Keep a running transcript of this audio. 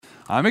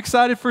I'm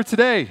excited for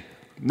today,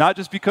 not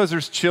just because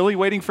there's chili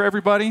waiting for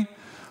everybody,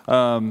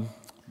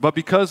 but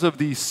because of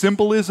the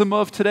symbolism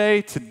of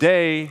today.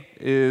 Today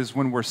is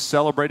when we're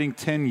celebrating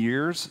 10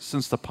 years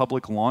since the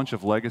public launch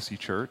of Legacy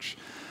Church.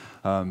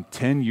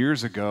 10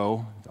 years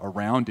ago,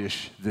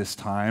 around-ish this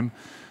time,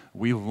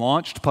 we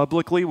launched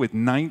publicly with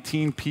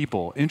 19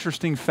 people.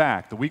 Interesting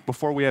fact, the week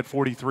before we had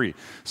 43.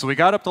 So we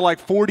got up to like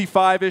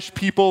 45-ish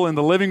people in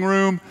the living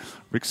room.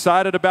 We're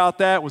excited about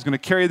that. Was going to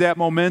carry that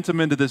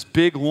momentum into this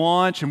big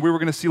launch, and we were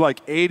going to see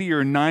like 80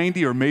 or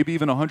 90 or maybe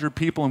even 100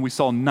 people, and we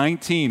saw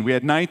 19. We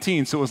had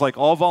 19, so it was like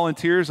all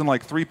volunteers and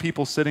like 3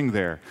 people sitting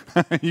there.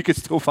 You can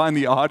still find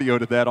the audio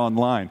to that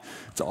online.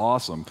 It's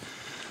awesome.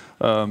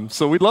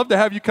 So we'd love to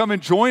have you come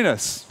and join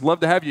us. Love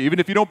to have you, even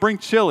if you don't bring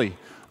chili.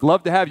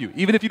 Love to have you.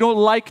 Even if you don't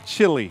like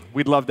chili,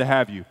 we'd love to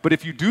have you. But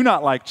if you do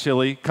not like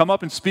chili, come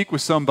up and speak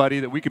with somebody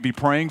that we could be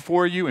praying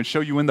for you and show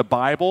you in the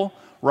Bible,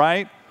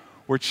 right?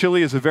 Where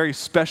chili is a very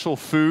special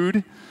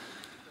food.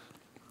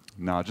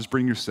 No, just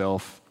bring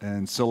yourself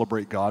and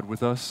celebrate God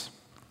with us.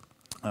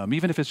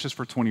 Even if it's just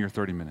for 20 or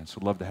 30 minutes,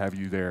 we'd love to have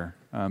you there.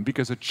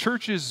 Because a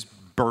church's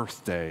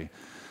birthday,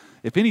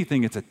 if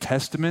anything, it's a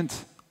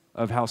testament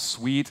of how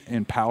sweet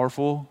and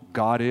powerful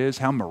God is,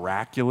 how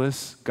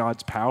miraculous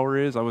God's power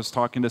is. I was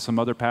talking to some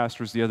other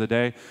pastors the other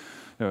day,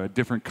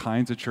 different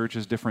kinds of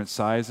churches, different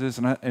sizes,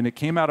 and it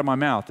came out of my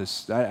mouth.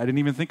 I didn't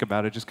even think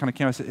about it. It just kind of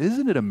came. I said,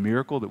 isn't it a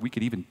miracle that we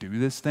could even do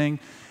this thing?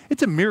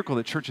 It's a miracle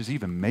that churches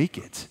even make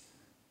it.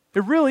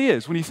 It really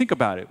is when you think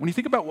about it. When you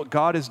think about what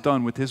God has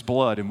done with his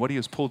blood and what he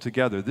has pulled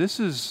together, this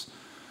is,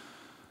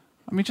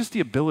 just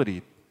the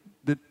ability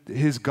that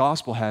his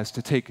gospel has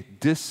to take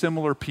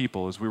dissimilar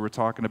people, as we were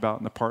talking about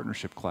in the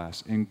partnership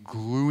class, and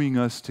gluing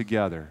us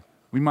together.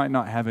 We might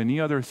not have any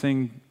other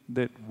thing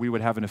that we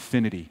would have an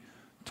affinity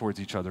towards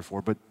each other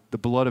for, but the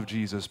blood of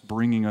Jesus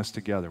bringing us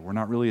together. We're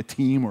not really a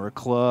team or a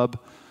club.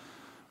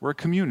 We're a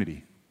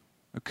community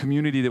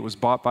that was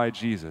bought by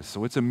Jesus.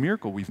 So it's a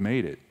miracle we've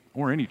made it,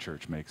 or any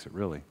church makes it,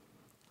 really.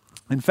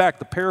 In fact,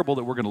 the parable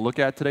that we're going to look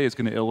at today is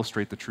going to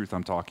illustrate the truth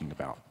I'm talking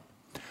about.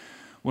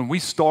 When we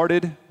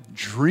started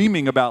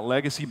dreaming about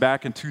Legacy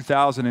back in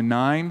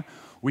 2009,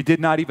 we did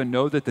not even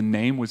know that the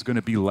name was going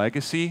to be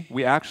Legacy.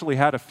 We actually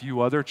had a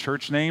few other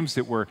church names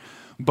that were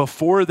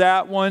before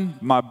that one.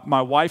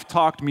 My wife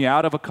talked me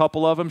out of a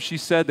couple of them. She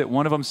said that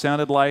one of them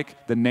sounded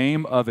like the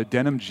name of a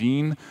denim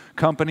jean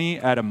company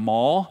at a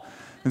mall.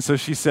 And so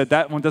she said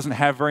that one doesn't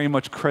have very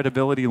much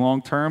credibility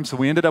long term. So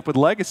we ended up with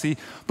Legacy,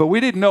 but we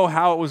didn't know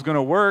how it was going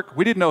to work.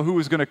 We didn't know who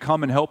was going to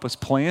come and help us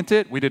plant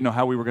it. We didn't know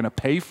how we were going to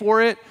pay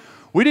for it.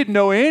 We didn't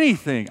know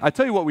anything. I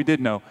tell you what we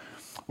did know.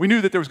 We knew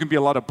that there was going to be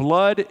a lot of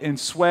blood and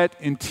sweat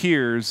and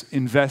tears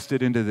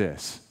invested into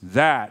this.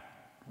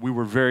 That we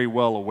were very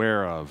well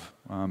aware of.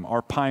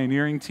 Our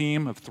pioneering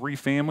team of 3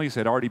 families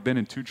had already been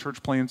in 2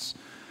 church plants.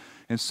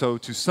 And so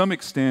to some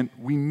extent,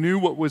 we knew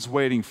what was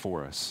waiting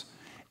for us.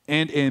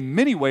 And in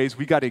many ways,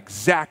 we got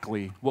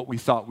exactly what we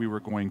thought we were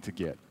going to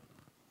get.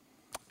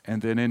 And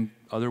then in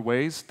other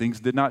ways, things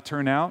did not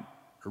turn out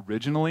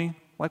originally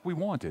like we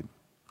wanted.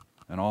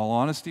 In all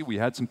honesty, we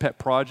had some pet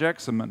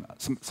projects,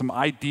 some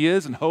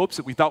ideas and hopes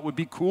that we thought would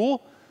be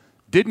cool,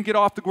 didn't get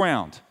off the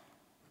ground.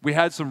 We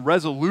had some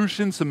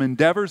resolutions, some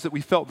endeavors that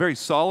we felt very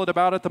solid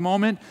about at the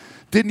moment,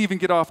 didn't even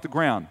get off the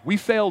ground. We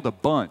failed a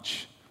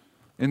bunch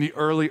in the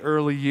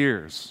early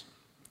years,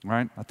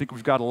 right? I think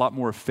we've got a lot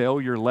more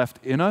failure left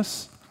in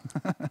us.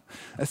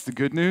 That's the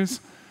good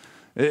news.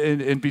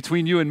 And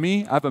between you and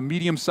me, I have a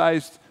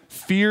medium-sized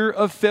fear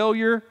of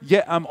failure,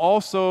 yet I'm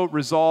also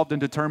resolved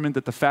and determined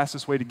that the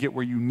fastest way to get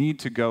where you need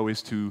to go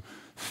is to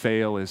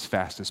fail as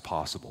fast as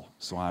possible.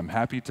 So I'm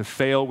happy to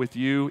fail with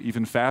you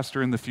even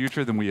faster in the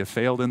future than we have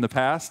failed in the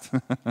past.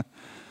 And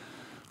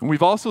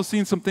we've also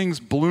seen some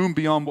things bloom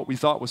beyond what we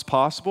thought was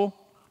possible.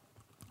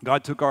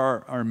 God took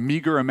our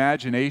meager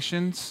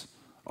imaginations,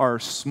 our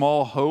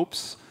small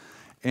hopes,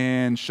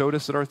 and showed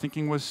us that our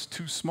thinking was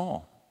too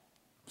small.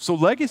 So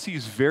Legacy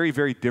is very,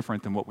 very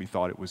different than what we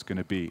thought it was going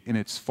to be, and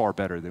it's far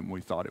better than we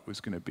thought it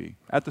was going to be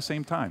at the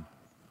same time.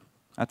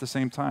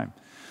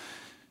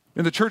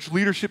 In the church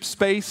leadership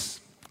space,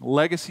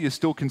 Legacy is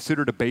still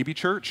considered a baby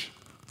church,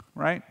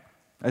 right?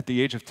 At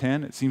the age of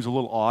 10, it seems a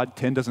little odd.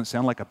 10 doesn't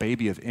sound like a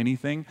baby of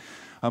anything.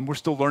 We're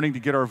still learning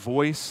to get our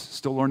voice,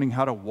 still learning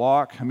how to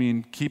walk.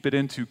 Keep it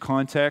into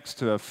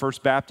context.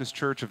 First Baptist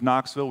Church of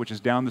Knoxville, which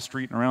is down the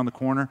street and around the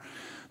corner,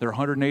 they're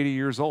 180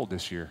 years old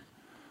this year.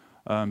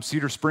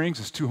 Cedar Springs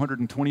is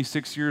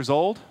 226 years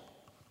old.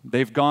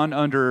 They've gone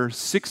under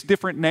 6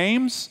 different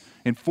names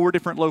in 4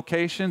 different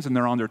locations, and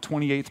they're on their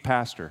 28th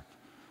pastor.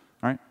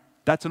 Right?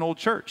 That's an old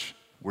church.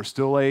 We're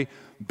still a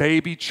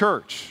baby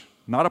church.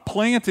 Not a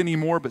plant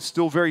anymore, but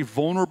still very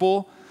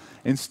vulnerable.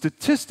 And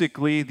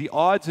statistically, the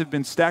odds have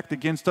been stacked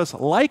against us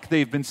like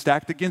they've been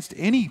stacked against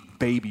any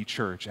baby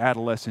church,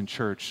 adolescent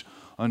church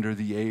under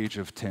the age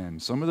of 10.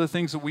 Some of the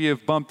things that we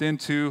have bumped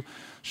into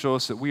show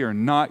us that we are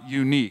not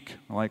unique.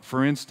 Like,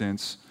 for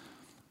instance,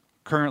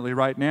 currently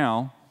right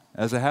now,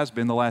 as it has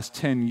been the last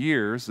 10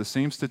 years, the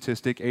same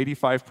statistic,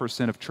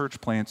 85% of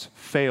church plants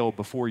fail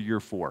before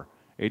year 4.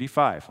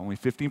 85. Only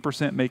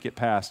 15% make it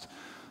past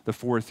the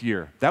 4th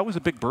year. That was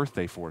a big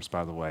birthday for us,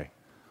 by the way.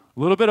 A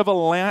little bit of a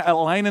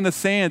line in the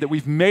sand that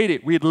we've made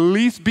it. We at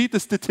least beat the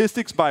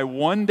statistics by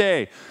one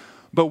day.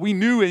 But we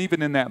knew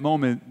even in that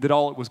moment that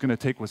all it was going to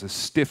take was a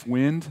stiff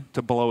wind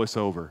to blow us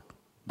over.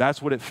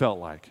 That's what it felt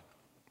like.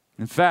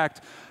 In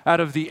fact, out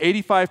of the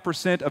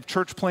 85% of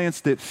church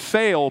plants that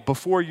fail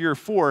before year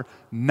 4,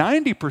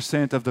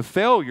 90% of the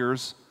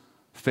failures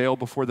fail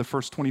before the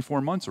first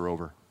 24 months are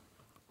over.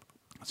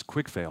 It's a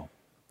quick fail.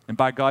 And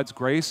by God's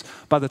grace,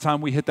 by the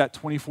time we hit that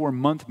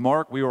 24-month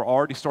mark, we were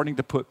already starting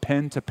to put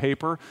pen to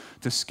paper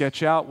to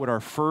sketch out what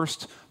our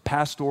first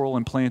pastoral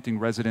and planting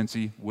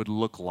residency would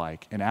look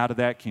like. And out of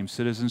that came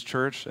Citizens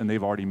Church, and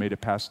they've already made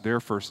it past their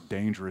first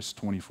dangerous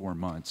 24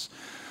 months.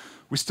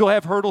 We still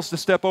have hurdles to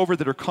step over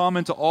that are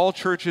common to all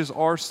churches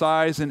our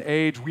size and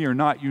age. We are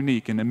not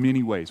unique in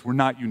many ways. We're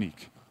not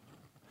unique.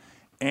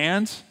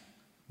 And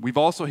we've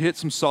also hit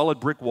some solid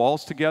brick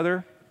walls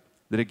together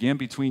that, again,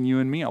 between you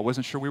and me, I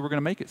wasn't sure we were going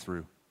to make it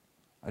through.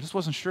 I just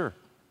wasn't sure.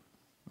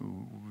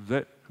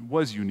 That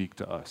was unique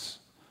to us.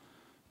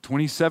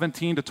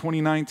 2017 to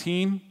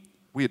 2019,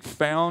 we had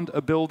found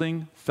a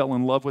building, fell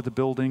in love with a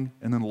building,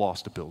 and then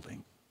lost a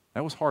building.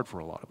 That was hard for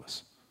a lot of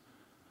us.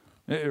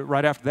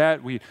 Right after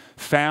that, we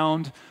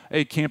found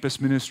a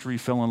campus ministry,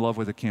 fell in love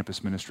with a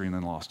campus ministry, and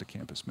then lost a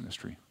campus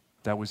ministry.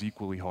 That was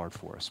equally hard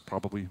for us,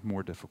 probably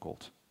more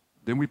difficult.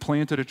 Then we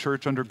planted a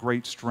church under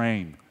great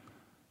strain.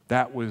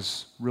 That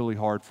was really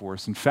hard for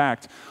us. In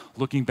fact,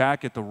 looking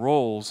back at the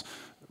roles,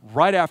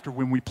 right after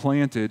when we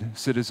planted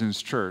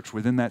Citizens Church,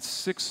 within that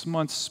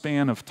 6-month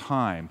span of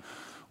time,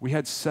 we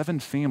had 7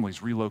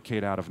 families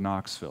relocate out of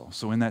Knoxville.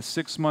 So in that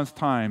 6-month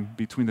time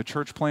between the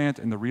church plant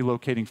and the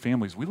relocating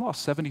families, we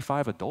lost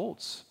 75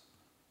 adults.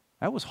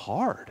 That was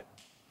hard.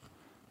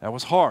 That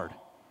was hard.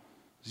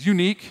 It was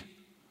unique,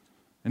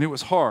 and it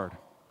was hard.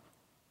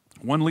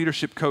 One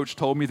leadership coach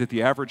told me that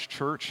the average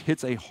church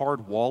hits a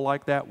hard wall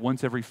like that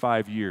once every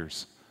 5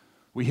 years.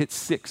 We hit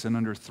 6 in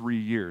under 3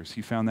 years.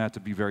 He found that to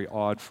be very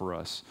odd for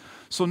us.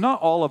 So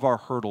not all of our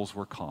hurdles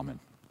were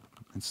common.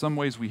 In some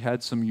ways, we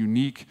had some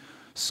unique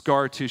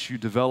scar tissue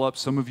develop.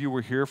 Some of you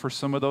were here for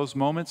some of those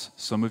moments.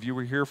 Some of you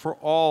were here for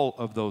all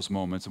of those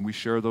moments, and we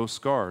share those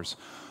scars.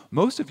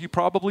 Most of you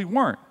probably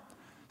weren't.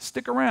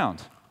 Stick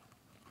around.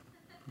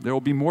 There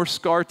will be more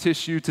scar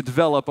tissue to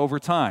develop over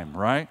time,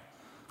 right?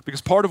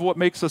 Because part of what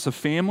makes us a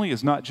family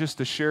is not just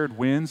the shared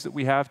wins that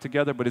we have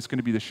together, but it's going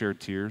to be the shared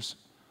tears,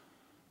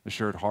 the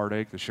shared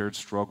heartache, the shared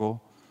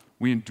struggle.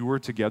 We endure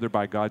together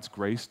by God's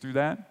grace through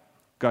that.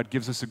 God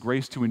gives us a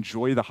grace to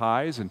enjoy the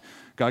highs, and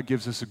God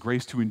gives us a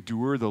grace to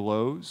endure the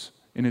lows.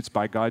 And it's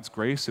by God's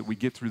grace that we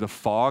get through the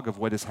fog of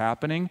what is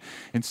happening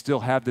and still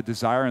have the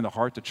desire in the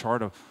heart to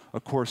chart a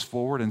course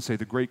forward and say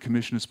the Great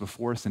Commission is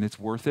before us and it's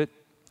worth it,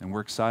 and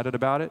we're excited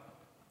about it.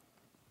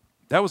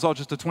 That was all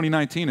just a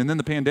 2019, and then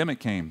the pandemic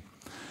came.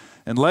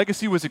 And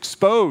Legacy was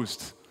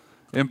exposed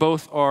in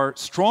both our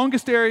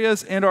strongest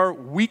areas and our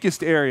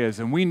weakest areas.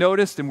 And we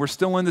noticed, and we're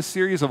still in the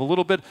series of a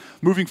little bit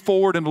moving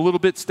forward and a little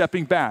bit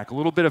stepping back, a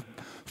little bit of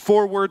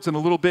forwards and a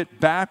little bit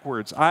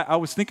backwards. I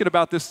was thinking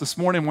about this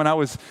morning when I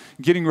was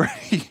getting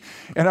ready,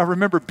 and I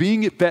remember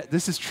being at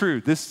this is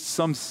true, this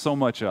sums so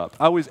much up.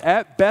 I was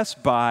at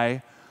Best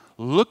Buy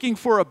looking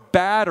for a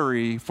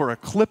battery for a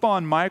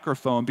clip-on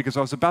microphone because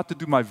I was about to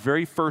do my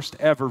very first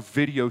ever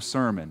video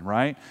sermon,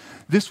 right?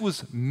 This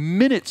was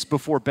minutes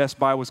before Best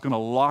Buy was going to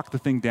lock the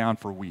thing down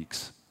for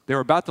weeks. They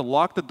were about to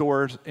lock the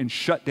doors and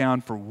shut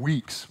down for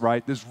weeks,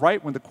 right? This is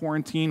right when the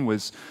quarantine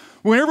was,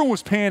 when everyone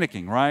was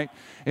panicking, right?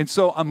 And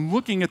so I'm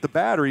looking at the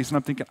batteries and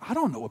I'm thinking, I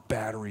don't know what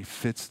battery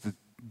fits the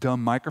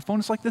dumb microphone.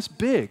 It's like this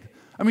big.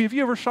 I mean, have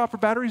you ever shopped for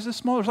batteries this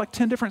small? There's like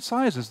 10 different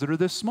sizes that are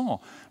this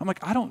small. I'm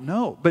like, I don't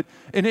know.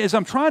 And as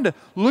I'm trying to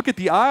look at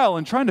the aisle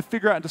and trying to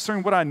figure out and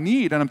discern what I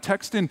need, and I'm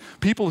texting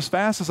people as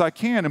fast as I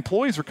can,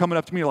 employees are coming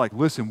up to me like,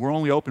 listen, we're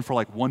only open for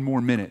like 1 more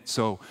minute.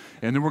 And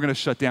then we're going to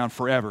shut down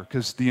forever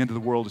because the end of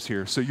the world is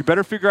here. So you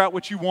better figure out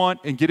what you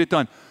want and get it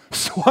done.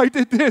 So I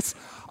did this.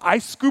 I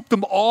scooped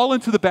them all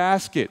into the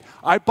basket.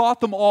 I bought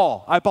them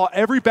all. I bought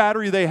every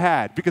battery they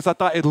had because I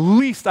thought at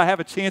least I have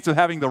a chance of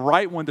having the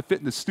right one to fit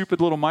in this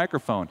stupid little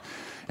microphone.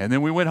 And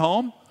then we went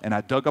home, and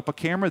I dug up a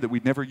camera that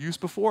we'd never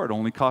used before. It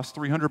only cost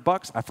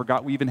 $300. I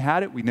forgot we even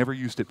had it. We never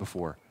used it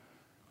before.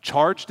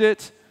 Charged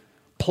it,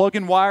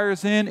 plugging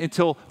wires in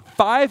until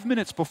 5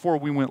 minutes before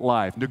we went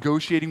live,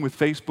 negotiating with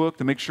Facebook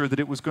to make sure that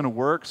it was going to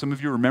work. Some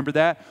of you remember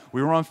that.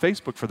 We were on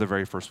Facebook for the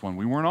very first one.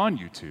 We weren't on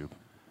YouTube.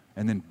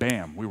 And then,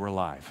 bam, we were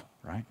live,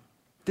 right?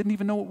 Didn't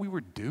even know what we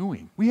were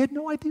doing. We had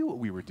no idea what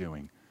we were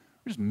doing.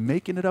 We were just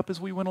making it up as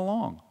we went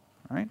along,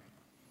 right?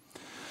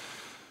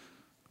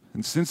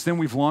 And since then,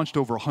 we've launched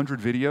over 100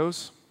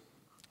 videos,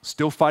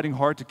 still fighting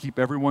hard to keep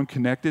everyone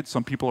connected.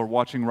 Some people are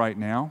watching right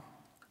now.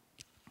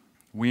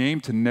 We aim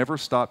to never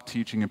stop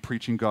teaching and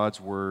preaching God's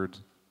word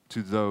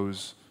to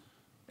those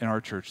in our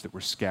church that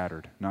were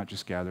scattered, not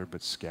just gathered,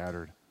 but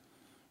scattered,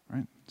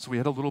 right? So we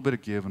had a little bit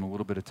of give and a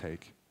little bit of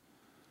take.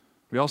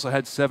 We also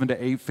had 7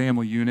 to 8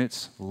 family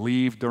units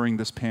leave during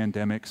this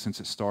pandemic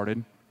since it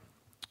started.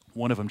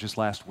 One of them just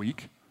last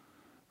week,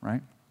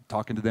 right?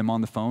 Talking to them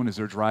on the phone as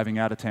they're driving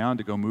out of town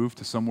to go move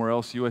to somewhere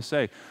else,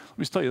 USA. Let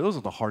me just tell you, those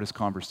are the hardest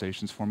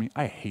conversations for me.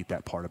 I hate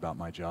that part about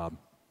my job.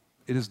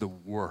 It is the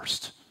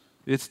worst.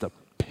 It's the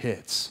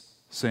pits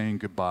saying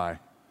goodbye.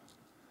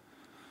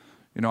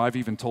 You know, I've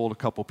even told a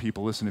couple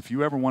people, listen, if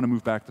you ever want to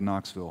move back to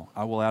Knoxville,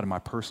 I will out of my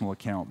personal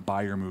account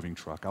buy your moving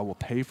truck. I will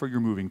pay for your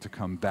moving to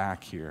come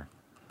back here.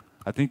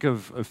 I think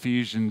of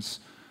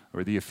Ephesians,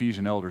 or the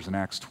Ephesian elders in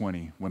Acts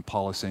 20, when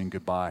Paul is saying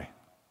goodbye,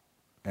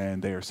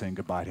 and they are saying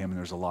goodbye to him, and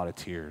there's a lot of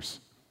tears.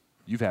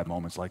 You've had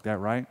moments like that,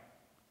 right?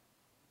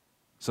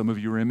 Some of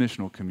you are in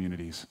missional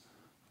communities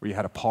where you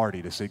had a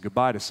party to say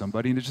goodbye to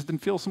somebody, and it just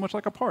didn't feel so much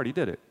like a party,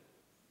 did it?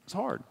 It's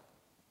hard.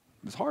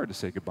 It's hard to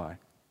say goodbye.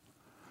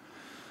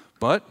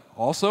 But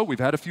also, we've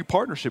had a few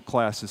partnership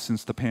classes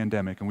since the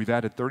pandemic, and we've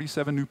added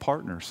 37 new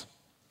partners.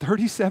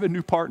 37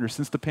 new partners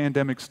since the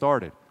pandemic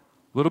started.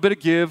 A little bit of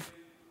give,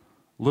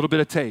 a little bit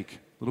of take, a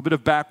little bit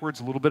of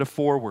backwards, a little bit of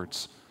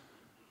forwards.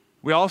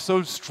 We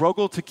also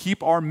struggle to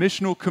keep our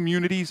missional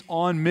communities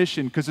on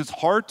mission because it's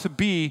hard to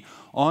be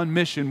on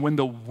mission when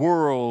the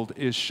world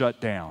is shut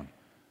down.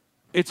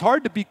 It's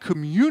hard to be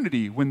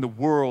community when the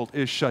world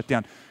is shut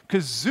down.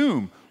 Because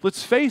Zoom,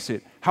 let's face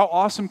it, how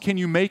awesome can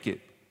you make it?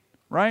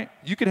 Right?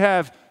 You could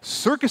have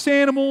circus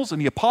animals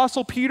and the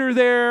Apostle Peter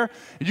there,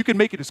 and you can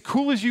make it as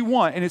cool as you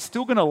want, and it's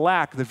still going to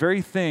lack the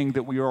very thing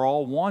that we are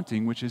all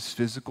wanting, which is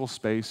physical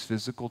space,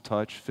 physical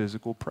touch,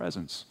 physical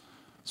presence.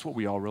 That's what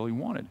we all really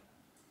wanted.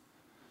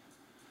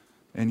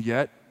 And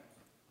yet,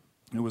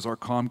 it was our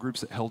comm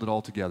groups that held it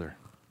all together.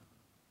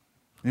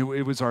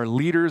 It was our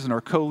leaders and our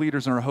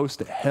co-leaders and our hosts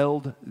that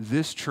held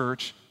this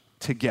church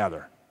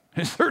together.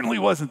 It certainly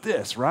wasn't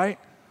this, right?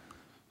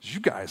 It was you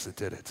guys that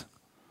did it.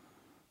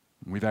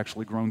 We've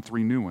actually grown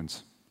 3 new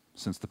ones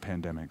since the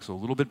pandemic. So a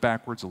little bit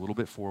backwards, a little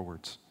bit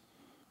forwards.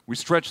 We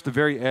stretched the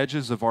very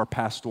edges of our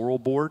pastoral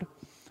board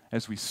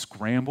as we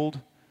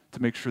scrambled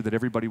to make sure that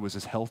everybody was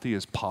as healthy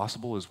as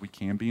possible as we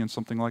can be in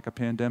something like a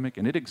pandemic,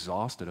 and it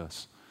exhausted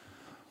us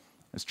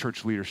as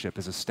church leadership,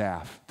 as a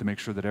staff, to make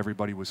sure that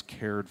everybody was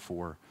cared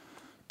for.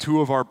 2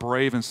 of our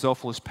brave and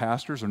selfless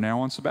pastors are now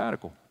on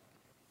sabbatical.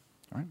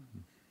 All right?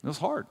 It was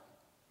hard.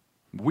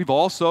 We've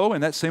also, in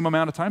that same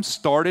amount of time,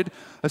 started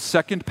a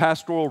second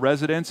pastoral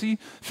residency,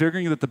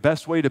 figuring that the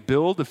best way to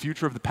build the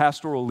future of the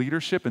pastoral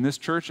leadership in this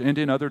church and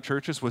in other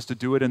churches was to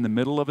do it in the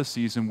middle of a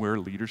season where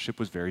leadership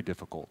was very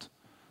difficult.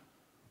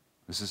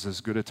 This is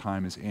as good a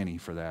time as any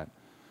for that.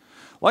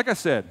 Like I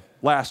said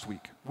last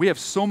week, we have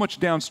so much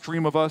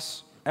downstream of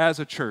us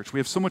as a church. We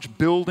have so much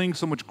building,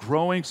 so much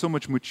growing, so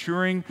much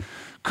maturing.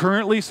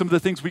 Currently, some of the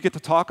things we get to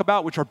talk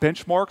about, which are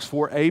benchmarks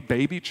for a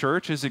baby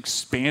church, is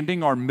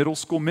expanding our middle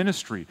school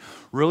ministry,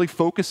 really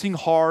focusing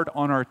hard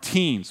on our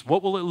teens.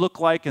 What will it look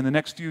like in the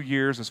next few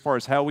years as far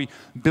as how we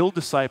build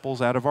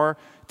disciples out of our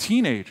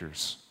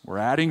teenagers? We're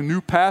adding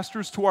new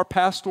pastors to our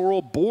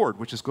pastoral board,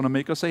 which is going to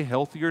make us a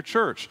healthier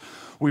church.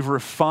 We've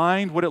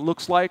refined what it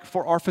looks like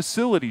for our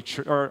facility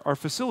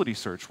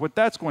search, what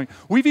that's going.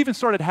 We've even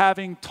started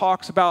having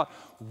talks about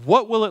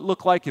what will it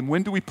look like and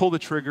when do we pull the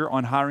trigger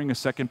on hiring a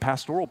second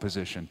pastoral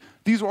position.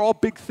 These are all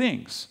big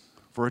things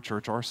for a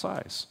church our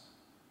size.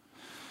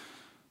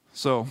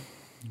 So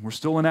we're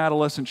still an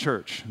adolescent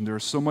church, and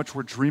there's so much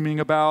we're dreaming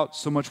about,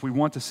 so much we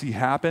want to see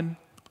happen.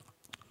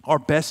 Our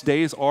best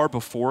days are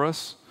before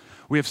us.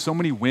 We have so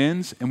many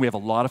wins, and we have a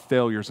lot of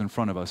failures in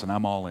front of us, and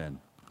I'm all in.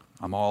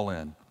 I'm all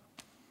in.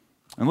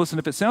 And listen,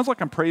 if it sounds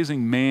like I'm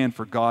praising man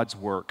for God's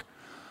work,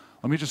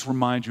 let me just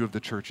remind you of the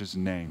church's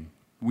name.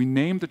 We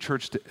named the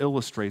church to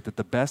illustrate that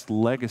the best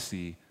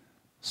legacy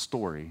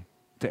story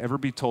to ever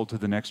be told to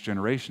the next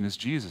generation is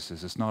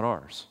Jesus's. It's not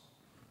ours.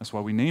 That's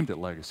why we named it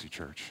Legacy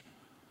Church.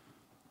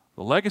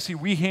 The legacy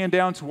we hand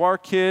down to our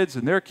kids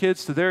and their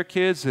kids to their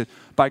kids, that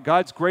by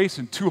God's grace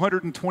in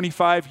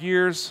 225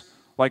 years,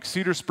 like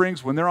Cedar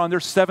Springs, when they're on their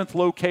 7th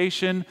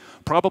location,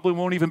 probably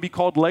won't even be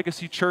called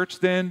Legacy Church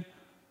then.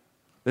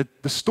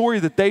 That the story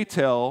that they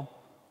tell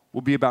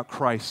will be about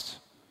Christ.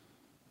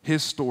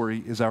 His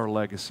story is our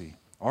legacy.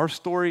 Our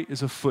story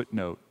is a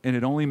footnote, and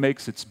it only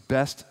makes its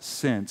best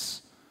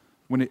sense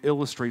when it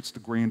illustrates the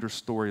grander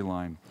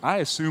storyline. I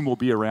assume we'll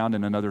be around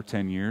in another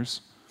 10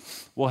 years.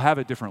 We'll have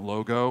a different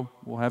logo.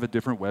 We'll have a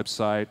different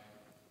website.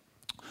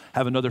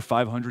 Have another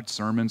 500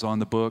 sermons on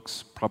the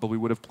books. Probably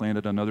would have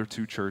planted another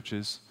 2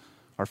 churches.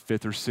 Our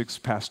 5th or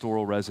 6th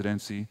pastoral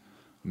residency.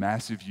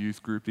 Massive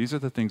youth group. These are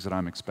the things that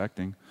I'm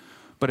expecting.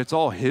 But it's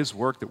all His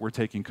work that we're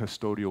taking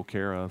custodial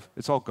care of.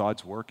 It's all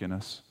God's work in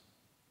us.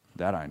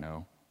 That I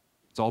know.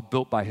 It's all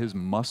built by His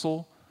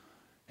muscle,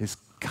 His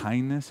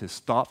kindness, His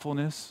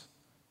thoughtfulness,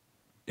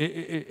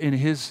 in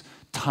His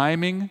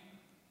timing,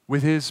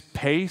 with His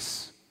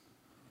pace,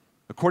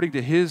 according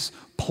to His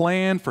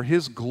plan for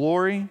His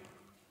glory.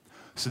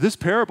 So this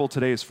parable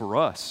today is for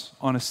us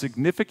on a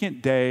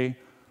significant day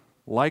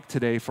like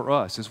today for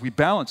us, as we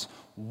balance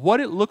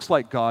what it looks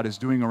like God is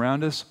doing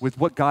around us with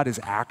what God is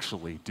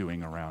actually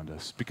doing around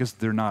us, because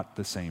they're not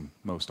the same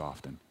most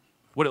often.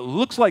 What it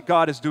looks like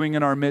God is doing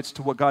in our midst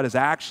to what God is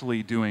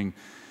actually doing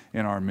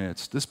in our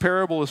midst. This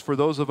parable is for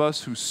those of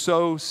us who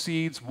sow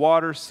seeds,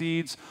 water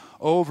seeds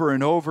over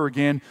and over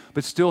again,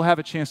 but still have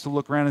a chance to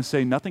look around and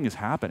say, nothing is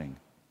happening.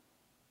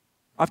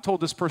 I've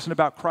told this person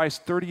about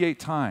Christ 38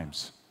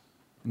 times.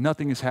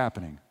 Nothing is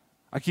happening.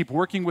 I keep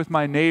working with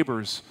my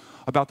neighbors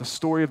about the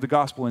story of the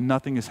gospel and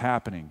nothing is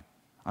happening.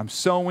 I'm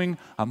sowing,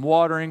 I'm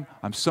watering,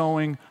 I'm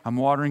sowing, I'm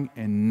watering,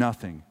 and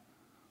nothing.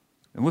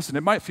 And listen,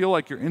 it might feel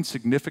like you're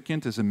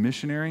insignificant as a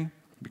missionary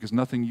because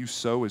nothing you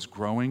sow is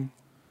growing,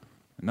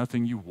 and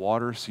nothing you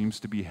water seems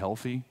to be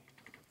healthy.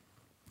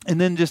 And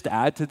then just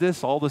add to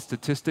this all the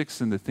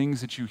statistics and the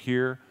things that you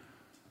hear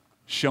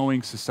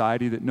showing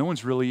society that no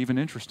one's really even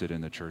interested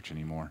in the church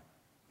anymore.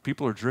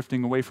 People are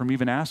drifting away from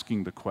even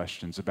asking the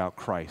questions about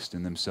Christ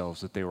and themselves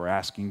that they were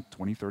asking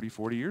 20, 30,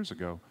 40 years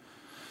ago.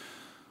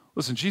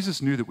 Listen,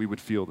 Jesus knew that we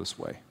would feel this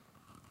way.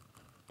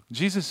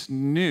 Jesus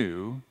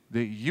knew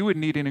that you would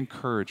need an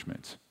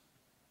encouragement,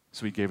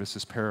 so he gave us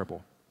this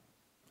parable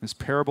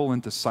in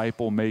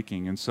disciple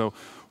making. And so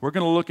we're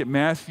going to look at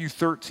Matthew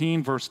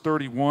 13, verse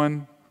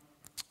 31.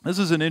 This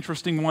is an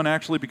interesting one,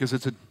 actually, because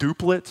it's a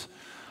duplet.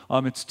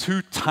 It's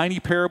two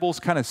tiny parables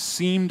kind of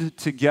seamed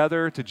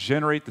together to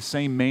generate the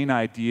same main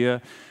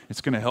idea.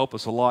 It's going to help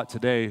us a lot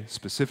today,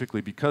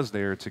 specifically because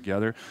they are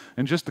together.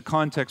 And just the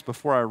context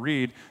before I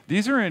read,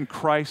 these are in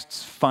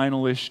Christ's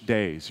final-ish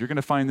days. You're going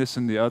to find this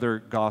in the other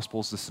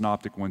Gospels, the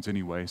synoptic ones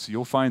anyway. So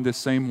you'll find this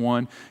same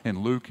one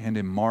in Luke and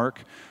in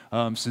Mark.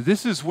 So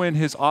this is when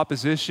his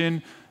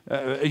opposition,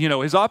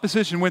 his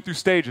opposition went through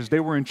stages. They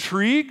were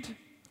intrigued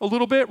a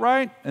little bit,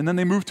 right? And then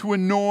they moved to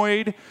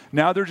annoyed.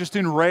 Now they're just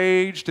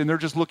enraged, and they're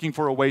just looking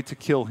for a way to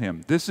kill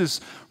him. This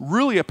is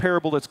really a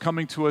parable that's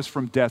coming to us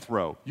from death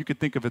row. You could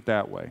think of it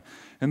that way.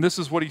 And this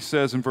is what he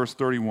says in verse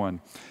 31.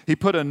 He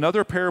put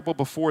another parable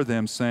before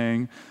them,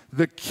 saying,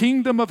 "The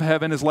kingdom of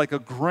heaven is like a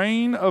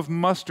grain of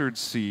mustard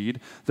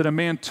seed that a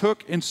man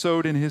took and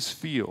sowed in his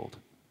field.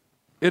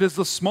 It is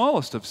the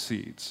smallest of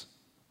seeds,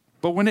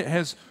 but when it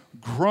has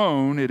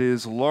grown, it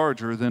is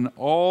larger than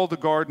all the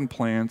garden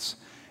plants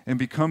and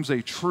becomes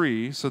a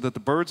tree, so that the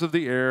birds of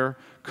the air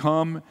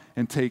come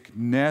and take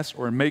nests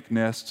or make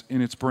nests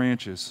in its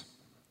branches."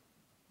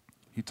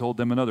 He told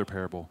them another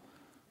parable.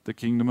 "The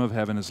kingdom of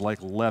heaven is like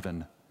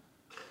leaven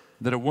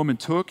that a woman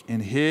took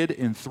and hid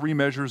in 3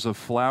 measures of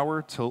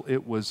flour till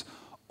it was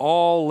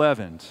all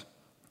leavened."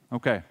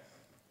 Okay,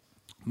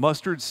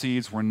 mustard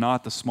seeds were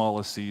not the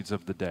smallest seeds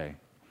of the day.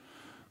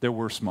 There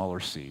were smaller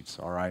seeds,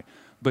 all right?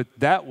 But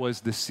that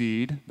was the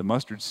seed, the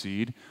mustard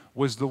seed,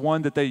 was the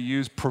one that they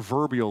used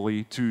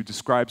proverbially to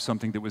describe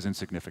something that was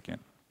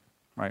insignificant,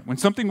 right? When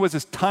something was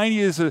as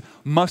tiny as a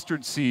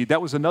mustard seed,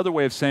 that was another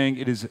way of saying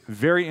it is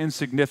very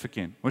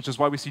insignificant, which is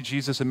why we see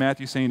Jesus in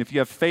Matthew saying, if you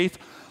have faith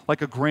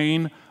like a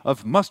grain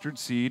of mustard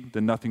seed,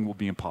 then nothing will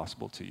be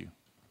impossible to you,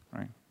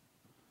 right?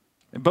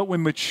 But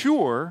when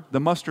mature,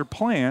 the mustard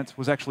plant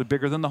was actually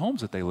bigger than the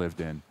homes that they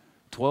lived in.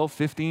 12,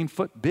 15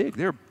 foot big.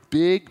 They're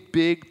big,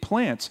 big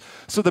plants.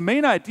 So the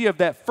main idea of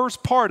that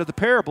first part of the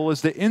parable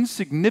is that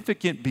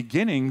insignificant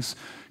beginnings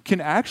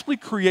can actually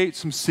create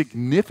some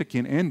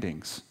significant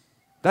endings.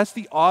 That's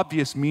the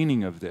obvious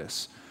meaning of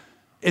this.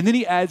 And then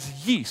he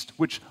adds yeast,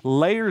 which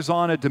layers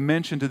on a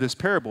dimension to this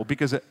parable,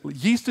 because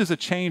yeast is a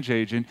change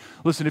agent.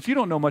 Listen, if you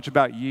don't know much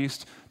about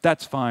yeast,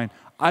 that's fine.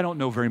 I don't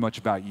know very much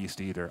about yeast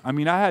either. I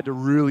mean, I had to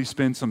really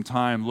spend some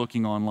time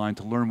looking online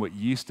to learn what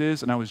yeast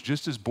is, and I was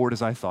just as bored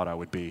as I thought I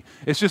would be.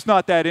 It's just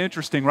not that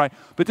interesting, right?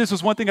 But this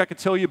is one thing I could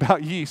tell you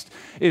about yeast,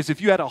 is if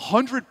you had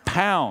 100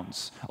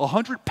 pounds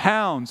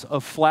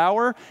of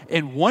flour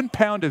and 1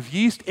 pound of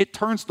yeast, it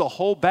turns the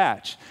whole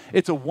batch.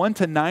 It's a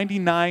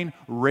 1:99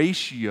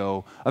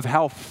 ratio of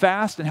how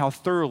fast and how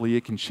thoroughly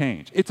it can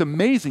change. It's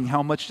amazing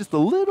how much just a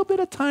little bit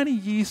of tiny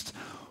yeast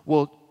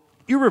will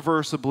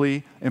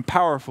irreversibly and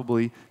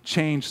powerfully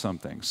change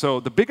something. So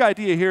the big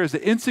idea here is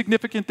that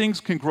insignificant things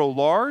can grow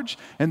large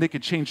and they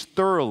can change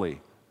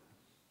thoroughly.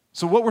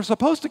 So what we're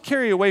supposed to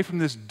carry away from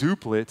this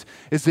duplet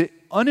is that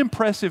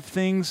unimpressive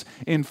things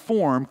in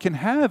form can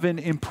have an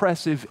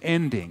impressive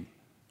ending,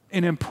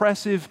 an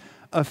impressive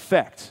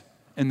effect.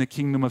 And the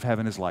kingdom of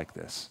heaven is like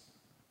this.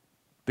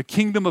 The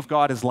kingdom of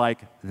God is like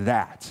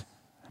that.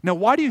 Now,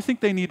 why do you think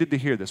they needed to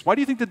hear this? Why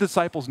do you think the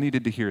disciples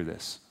needed to hear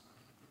this?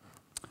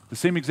 The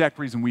same exact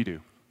reason we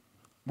do.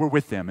 We're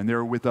with them, and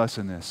they're with us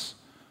in this.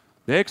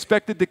 They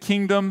expected the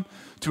kingdom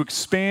to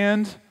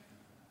expand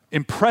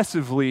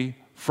impressively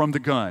from the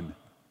gun.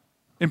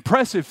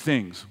 Impressive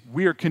things,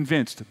 we are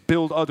convinced,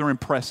 build other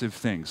impressive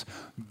things.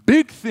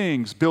 Big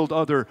things build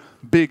other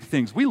big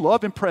things. We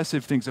love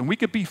impressive things, and we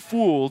could be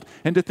fooled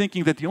into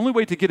thinking that the only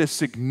way to get a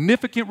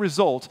significant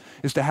result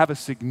is to have a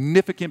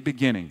significant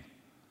beginning.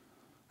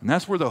 And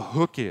that's where the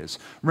hook is.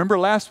 Remember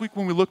last week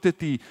when we looked at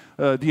the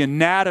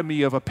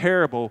anatomy of a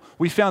parable,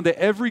 we found that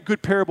every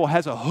good parable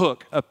has a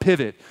hook, a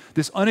pivot,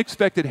 this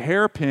unexpected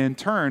hairpin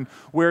turn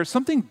where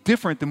something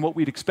different than what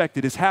we'd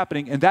expected is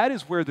happening, and that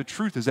is where the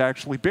truth is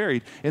actually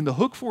buried. And the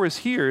hook for us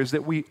here is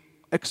that we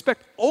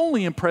expect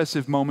only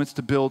impressive moments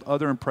to build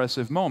other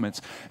impressive moments.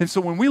 And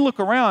so when we look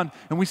around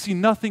and we see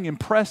nothing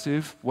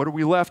impressive, what are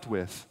we left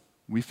with?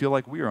 We feel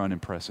like we are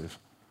unimpressive.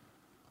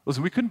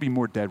 Listen, we couldn't be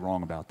more dead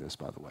wrong about this,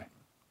 by the way.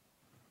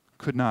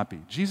 Could not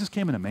be. Jesus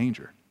came in a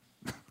manger.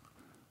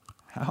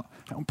 How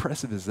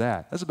impressive is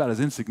that? That's about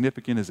as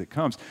insignificant as it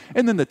comes.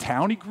 And then the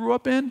town he grew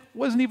up in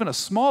wasn't even a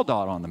small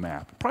dot on the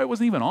map. Probably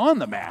wasn't even on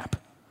the map.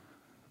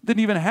 Didn't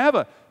even have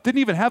a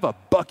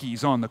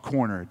Buc-ee's on the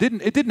corner.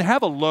 It didn't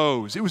have a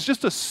Lowe's. It was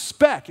just a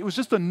speck. It was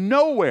just a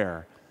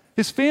nowhere.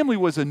 His family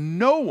was a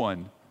no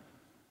one.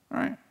 All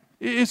right?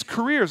 His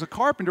career as a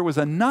carpenter was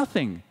a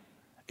nothing.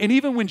 And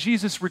even when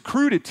Jesus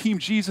recruited Team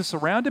Jesus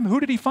around him, who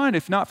did he find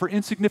if not for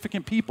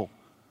insignificant people?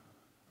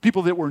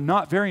 People that were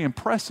not very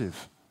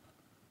impressive.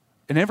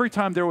 And every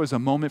time there was a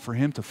moment for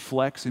him to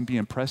flex and be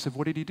impressive,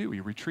 what did he do? He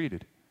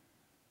retreated.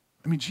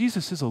 I mean,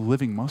 Jesus is a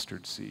living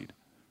mustard seed.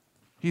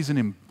 He's an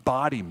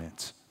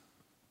embodiment.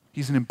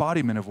 He's an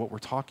embodiment of what we're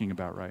talking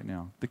about right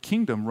now. The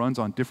kingdom runs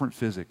on different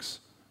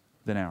physics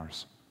than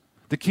ours.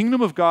 The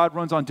kingdom of God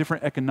runs on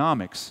different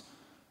economics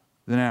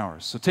than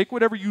ours. So take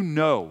whatever you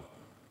know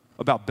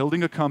about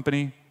building a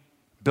company,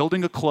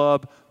 building a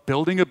club,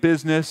 building a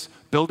business,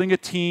 building a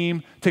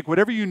team. Take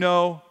whatever you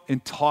know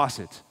and toss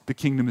it. The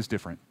kingdom is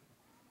different.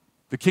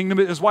 The kingdom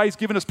is why he's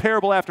given us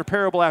parable after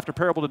parable after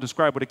parable to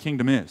describe what a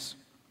kingdom is.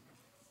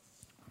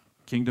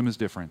 Kingdom is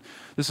different.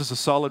 This is a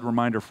solid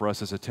reminder for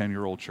us as a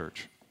 10-year-old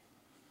church.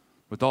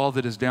 With all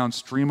that is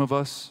downstream of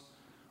us,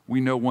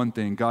 we know one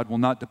thing: God will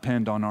not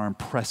depend on our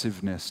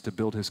impressiveness to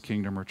build his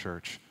kingdom or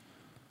church.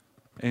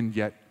 And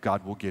yet,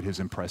 God will get his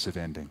impressive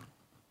ending.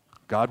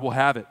 God will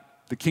have it.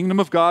 The kingdom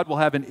of God will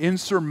have an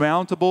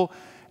insurmountable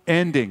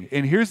ending.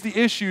 And here's the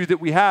issue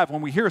that we have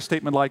when we hear a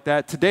statement like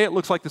that. Today, it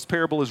looks like this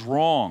parable is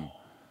wrong.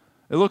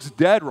 It looks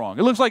dead wrong.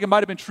 It looks like it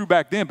might have been true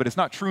back then, but it's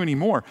not true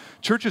anymore.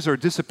 Churches are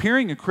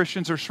disappearing and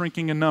Christians are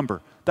shrinking in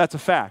number. That's a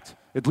fact,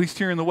 at least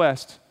here in the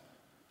West.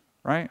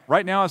 Right?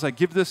 Right now, as I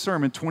give this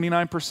sermon,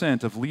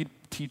 29% of lead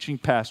teaching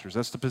pastors,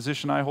 that's the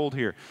position I hold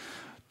here,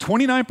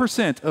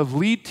 29% of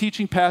lead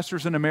teaching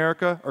pastors in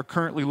America are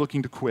currently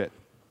looking to quit.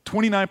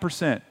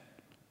 29%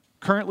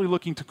 currently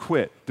looking to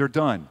quit. They're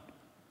done.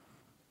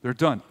 They're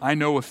done. I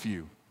know a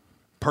few.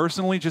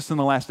 Personally, just in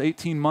the last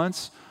 18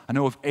 months, I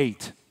know of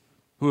 8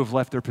 who have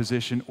left their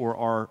position or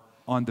are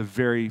on the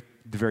very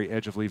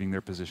edge of leaving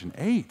their position.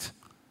 8.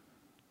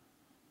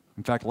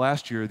 In fact,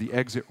 last year, the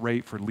exit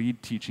rate for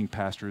lead teaching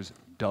pastors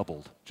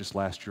doubled just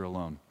last year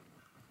alone.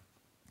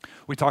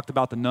 We talked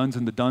about the nuns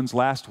and the duns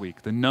last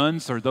week. The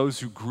nuns are those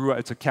who grew up,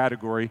 it's a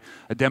category,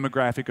 a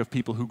demographic of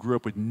people who grew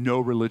up with no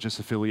religious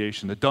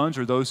affiliation. The duns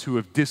are those who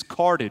have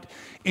discarded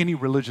any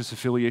religious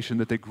affiliation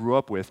that they grew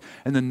up with.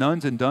 And the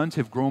nuns and duns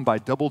have grown by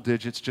double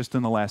digits just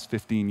in the last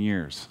 15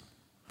 years.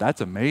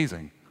 That's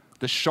amazing.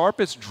 The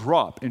sharpest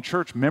drop in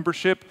church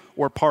membership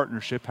or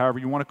partnership, however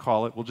you want to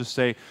call it, we'll just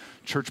say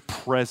church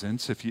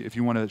presence if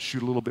you want to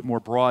shoot a little bit more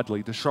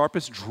broadly. The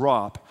sharpest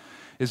drop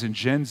is in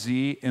Gen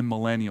Z and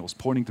millennials,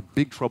 pointing to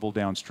big trouble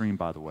downstream,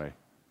 by the way.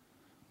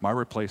 My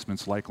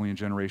replacement's likely in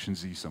Generation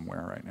Z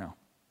somewhere right now,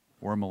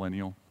 or a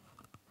millennial,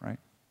 right?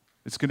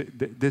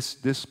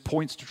 This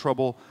points to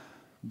trouble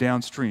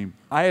downstream.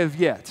 I have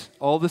yet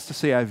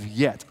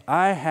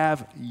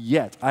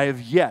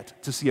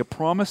to see a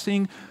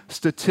promising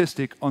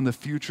statistic on the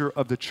future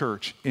of the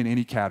church in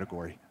any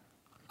category.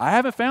 I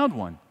haven't found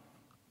one.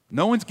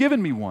 No one's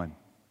given me one.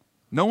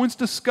 No one's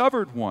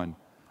discovered one.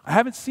 I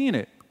haven't seen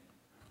it.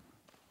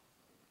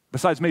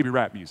 Besides maybe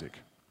rap music,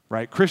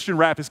 right? Christian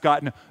rap has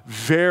gotten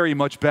very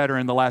much better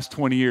in the last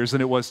 20 years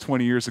than it was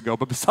 20 years ago.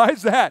 But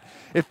besides that,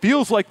 it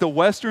feels like the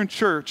Western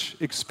church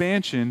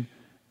expansion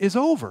is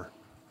over.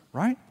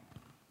 Right?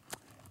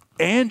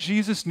 And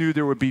Jesus knew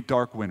there would be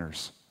dark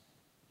winters,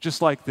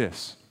 just like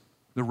this: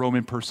 the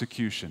Roman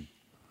persecution,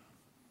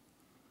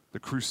 the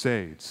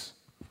Crusades,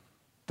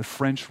 the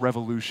French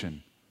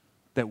Revolution,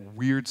 that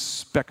weird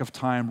speck of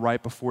time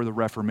right before the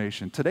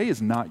Reformation. Today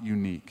is not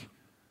unique.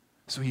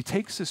 So he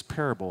takes this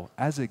parable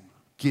as a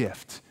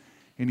gift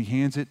and he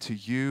hands it to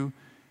you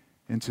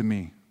and to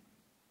me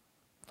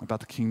about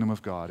the kingdom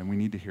of God, and we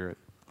need to hear it.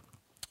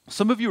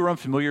 Some of you are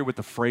unfamiliar with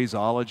the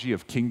phraseology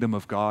of kingdom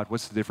of God.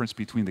 What's the difference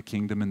between the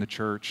kingdom and the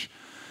church?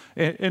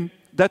 And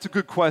that's a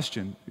good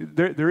question.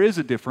 There is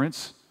a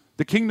difference.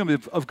 The kingdom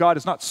of God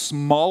is not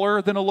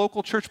smaller than a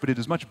local church, but it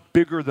is much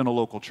bigger than a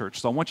local church.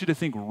 So I want you to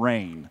think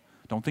reign.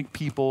 Don't think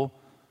people.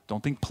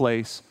 Don't think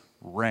place.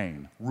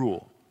 Reign.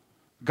 Rule.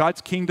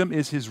 God's kingdom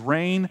is his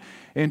reign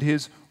and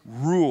his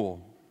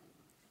rule.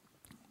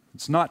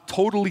 It's not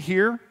totally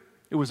here.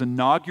 It was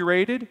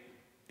inaugurated.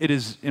 It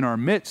is in our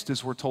midst,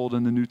 as we're told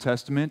in the New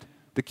Testament.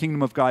 The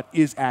kingdom of God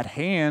is at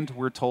hand,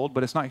 we're told,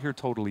 but it's not here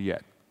totally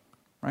yet,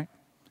 right?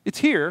 It's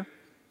here,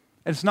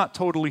 and it's not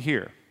totally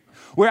here.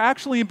 We're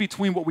actually in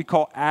between what we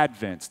call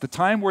Advents, the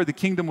time where the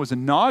kingdom was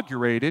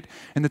inaugurated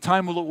and the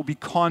time when it will be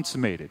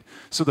consummated.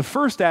 So the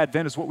first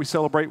Advent is what we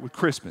celebrate with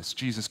Christmas.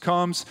 Jesus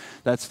comes,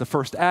 that's the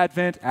first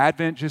Advent.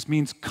 Advent just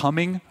means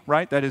coming,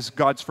 right? That is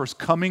God's first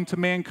coming to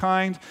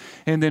mankind.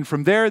 And then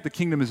from there, the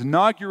kingdom is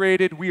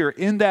inaugurated. We are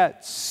in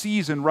that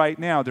season right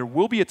now. There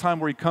will be a time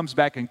where he comes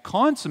back and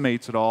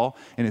consummates it all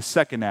in his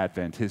second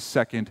Advent, his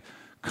second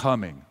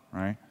coming,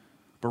 right?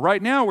 But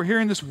right now, we're here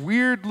in this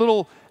weird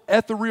little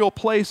ethereal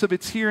place of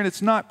it's here and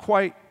it's not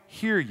quite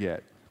here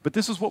yet. But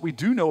this is what we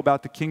do know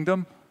about the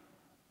kingdom.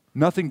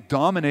 Nothing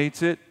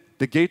dominates it.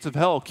 The gates of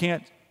hell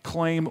can't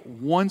claim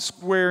 1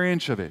 square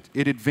inch of it.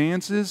 It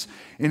advances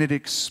and it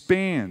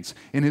expands.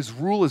 And his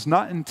rule is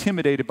not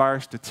intimidated by our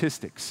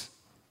statistics.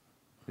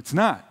 It's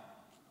not.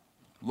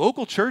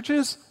 Local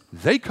churches,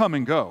 they come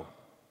and go.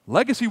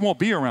 Legacy won't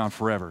be around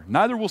forever.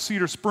 Neither will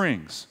Cedar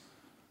Springs,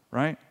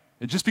 right?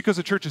 And just because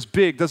a church is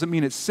big doesn't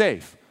mean it's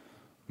safe.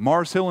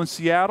 Mars Hill in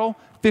Seattle,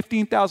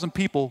 15,000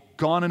 people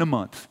gone in a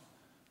month.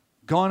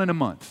 Gone in a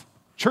month.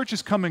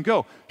 Churches come and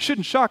go.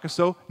 Shouldn't shock us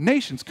though,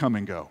 nations come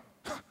and go.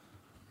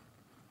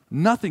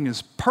 Nothing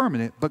is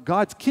permanent, but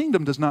God's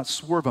kingdom does not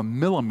swerve a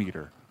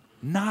millimeter.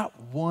 Not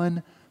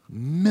 1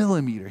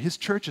 millimeter. His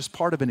church is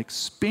part of an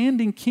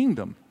expanding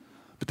kingdom,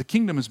 but the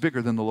kingdom is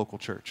bigger than the local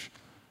church.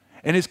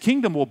 And his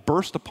kingdom will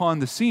burst upon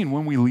the scene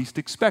when we least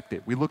expect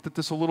it. We looked at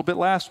this a little bit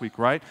last week,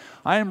 right?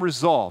 I am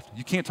resolved.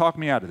 You can't talk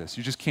me out of this.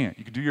 You just can't.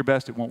 You can do your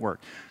best. It won't work.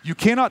 You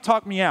cannot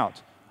talk me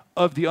out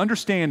of the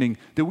understanding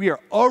that we are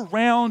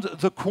around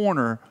the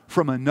corner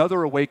from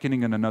another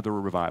awakening and another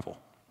revival.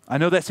 I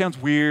know that sounds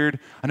weird.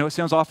 I know it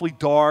sounds awfully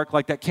dark,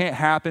 like that can't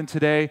happen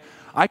today.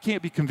 I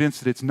can't be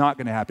convinced that it's not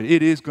going to happen.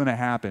 It is going to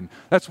happen.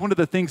 That's one of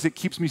the things that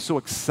keeps me so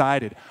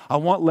excited. I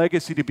want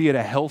Legacy to be at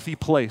a healthy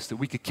place that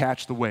we could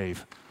catch the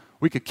wave.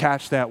 We could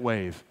catch that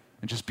wave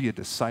and just be a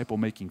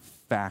disciple-making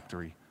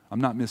factory.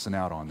 I'm not missing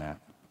out on that.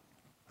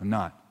 I'm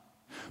not.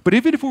 But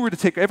even if we were to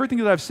take everything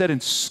that I've said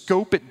and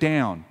scope it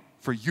down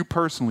for you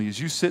personally, as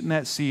you sit in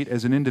that seat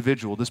as an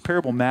individual, this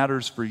parable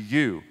matters for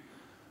you.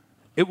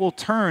 It will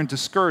turn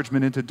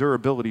discouragement into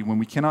durability when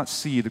we cannot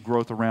see the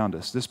growth around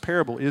us. This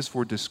parable is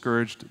for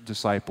discouraged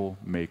disciple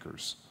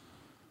makers,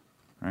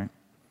 right?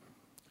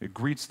 It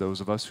greets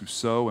those of us who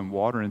sow and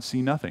water and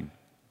see nothing.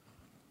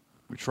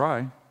 We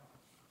try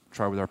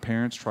with our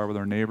parents, try with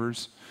our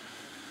neighbors,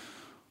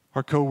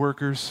 our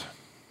coworkers,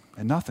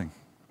 and nothing.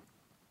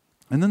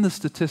 And then the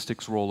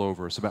statistics roll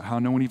over us about how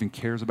no one even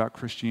cares about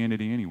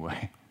Christianity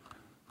anyway.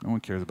 No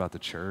one cares about the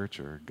church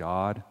or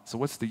God. So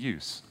what's the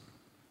use?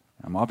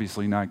 I'm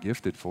obviously not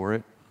gifted for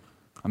it.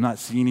 I'm not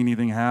seeing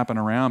anything happen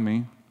around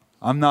me.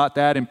 I'm not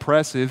that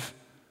impressive.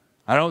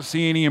 I don't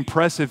see any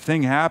impressive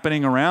thing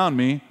happening around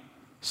me.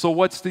 So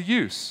what's the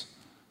use?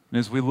 And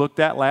as we looked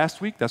at last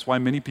week, that's why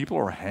many people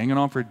are hanging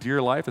on for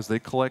dear life as they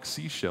collect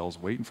seashells,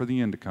 waiting for the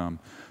end to come.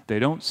 They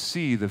don't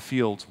see the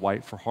fields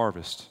white for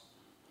harvest.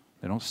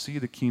 They don't see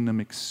the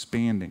kingdom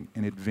expanding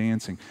and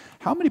advancing.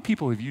 How many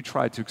people have you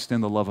tried to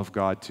extend the love of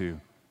God to?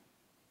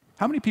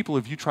 How many people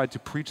have you tried to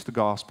preach the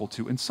gospel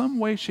to in some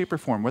way, shape, or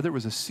form, whether it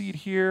was a seed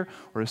here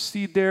or a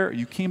seed there, or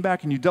you came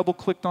back and you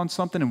double-clicked on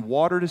something and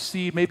watered a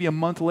seed maybe a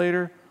month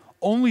later,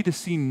 only to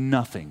see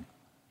nothing,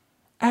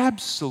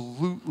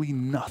 absolutely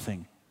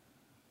nothing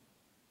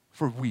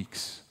for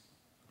weeks,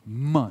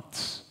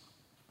 months,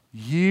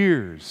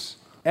 years,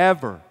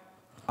 ever.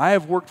 I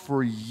have worked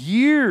for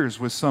years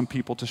with some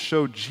people to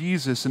show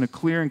Jesus in a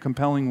clear and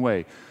compelling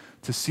way,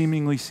 to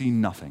seemingly see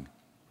nothing.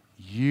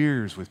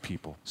 Years with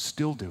people,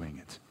 still doing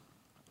it.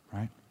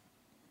 Right?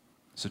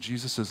 So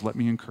Jesus says, let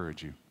me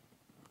encourage you.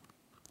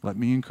 Let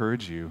me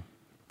encourage you.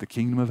 The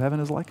kingdom of heaven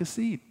is like a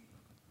seed.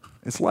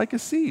 It's like a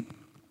seed,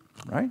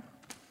 right?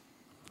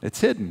 It's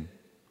hidden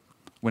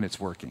when it's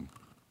working.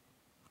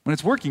 When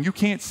it's working, you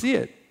can't see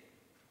it.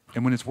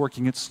 And when it's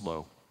working, it's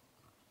slow,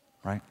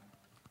 right?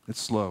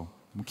 It's slow.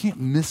 We can't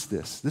miss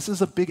this. This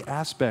is a big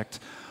aspect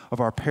of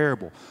our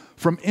parable.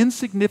 From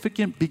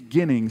insignificant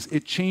beginnings,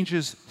 it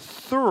changes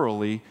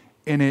thoroughly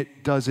and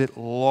it does it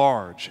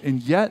large.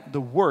 And yet the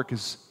work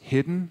is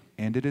hidden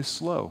and it is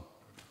slow.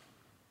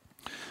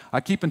 I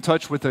keep in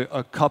touch with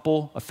a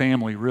couple, a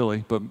family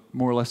really, but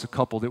more or less a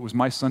couple that was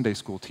my Sunday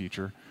school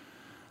teacher.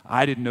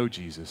 I didn't know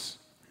Jesus.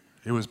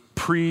 It was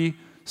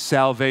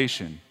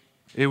pre-salvation.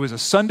 It was a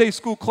Sunday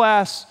school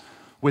class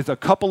with a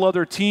couple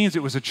other teens.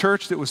 It was a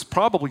church that was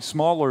probably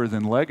smaller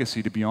than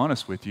Legacy, to be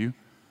honest with you.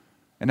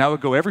 And I would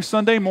go every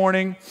Sunday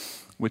morning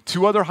with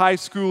 2 other high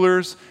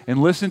schoolers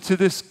and listen to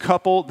this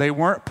couple. They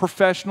weren't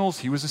professionals.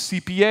 He was a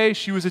CPA.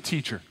 She was a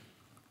teacher,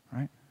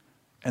 right?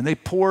 And they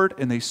poured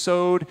and they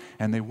sowed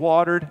and they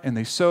watered and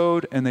they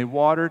sowed and they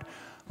watered.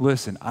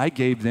 Listen, I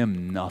gave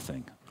them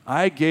nothing.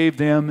 I gave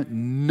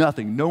them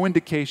nothing. No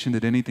indication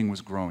that anything was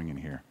growing in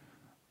here,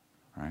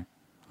 right?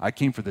 I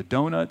came for the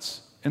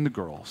donuts and the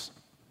girls.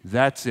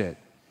 That's it.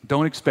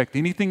 Don't expect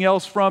anything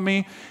else from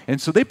me. And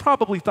so they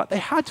probably thought, they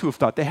had to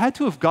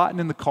have gotten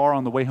in the car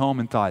on the way home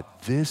and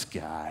thought, this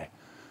guy,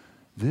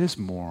 this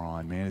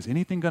moron, man, is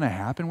anything going to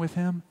happen with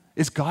him?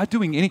 Is God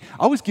doing any?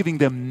 I was giving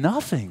them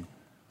nothing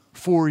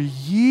for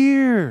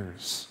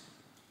years.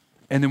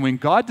 And then when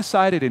God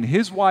decided in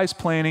his wise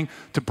planning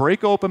to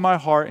break open my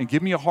heart and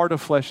give me a heart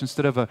of flesh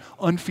instead of an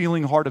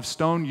unfeeling heart of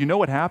stone, you know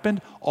what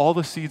happened? All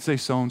the seeds they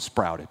sown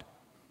sprouted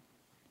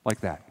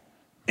like that.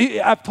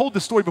 I've told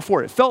this story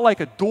before. It felt like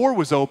a door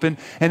was open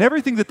and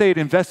everything that they had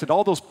invested,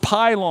 all those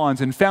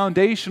pylons and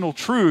foundational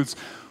truths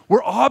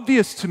were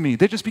obvious to me.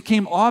 They just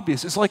became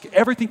obvious. It's like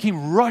everything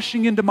came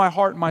rushing into my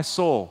heart and my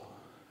soul.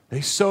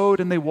 They sowed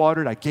and they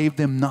watered. I gave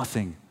them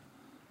nothing.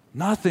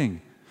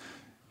 Nothing.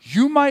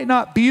 You might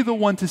not be the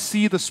one to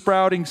see the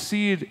sprouting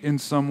seed in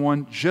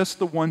someone, just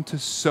the one to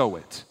sow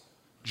it,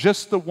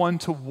 just the one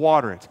to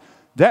water it.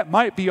 That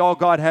might be all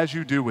God has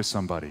you do with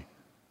somebody.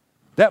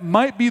 That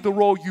might be the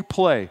role you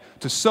play,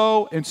 to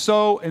sow and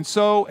sow and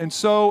sow and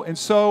sow and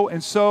sow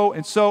and sow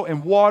and sow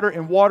and water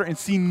and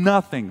see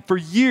nothing for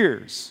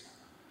years.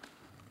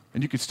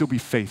 And you could still be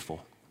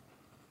faithful.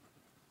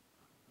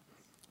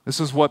 This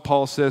is what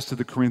Paul says to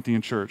the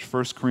Corinthian church,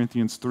 1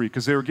 Corinthians 3,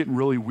 because they were getting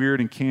really weird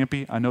and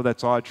campy. I know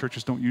that's odd.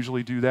 Churches don't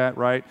usually do that,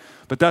 right?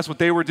 But that's what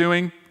they were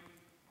doing.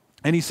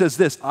 And he says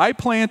this, I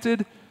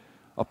planted,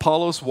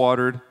 Apollos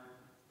watered,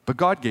 but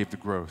God gave the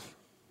growth.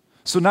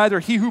 So neither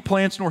he who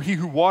plants nor he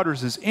who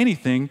waters is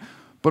anything,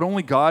 but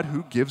only God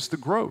who gives the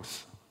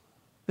growth.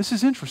 This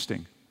is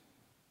interesting.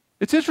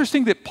 It's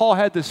interesting that Paul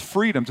had this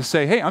freedom to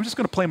say, hey, I'm just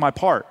going to play my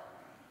part.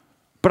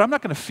 But I'm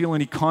not going to feel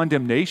any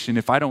condemnation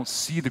if I don't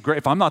see the grace,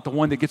 if I'm not the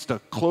one that gets to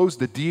close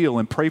the deal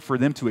and pray for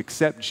them to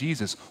accept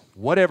Jesus,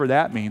 whatever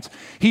that means.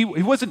 He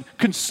wasn't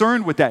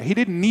concerned with that. He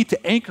didn't need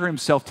to anchor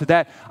himself to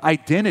that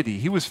identity.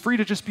 He was free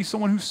to just be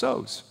someone who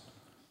sows.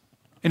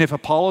 And if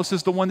Apollos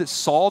is the one that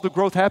saw the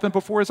growth happen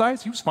before his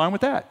eyes, he was fine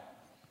with that.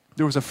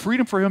 There was a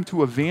freedom for him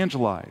to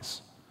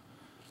evangelize.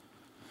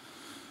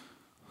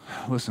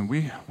 Listen,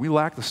 we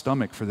lack the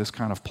stomach for this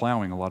kind of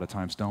plowing a lot of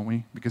times, don't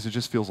we? Because it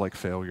just feels like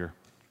failure.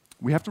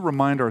 We have to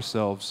remind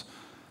ourselves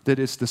that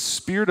it's the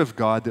Spirit of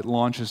God that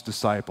launches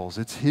disciples.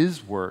 It's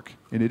His work,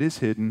 and it is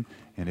hidden,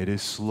 and it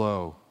is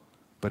slow.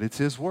 But it's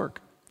His work.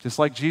 Just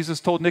like Jesus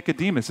told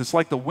Nicodemus, it's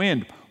like the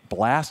wind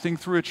blasting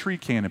through a tree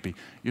canopy.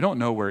 You don't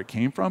know where it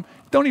came from.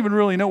 You don't even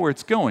really know where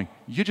it's going.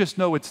 You just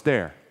know it's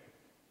there.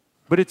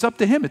 But it's up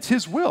to Him. It's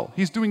His will.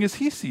 He's doing as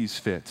He sees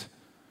fit.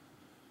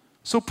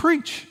 So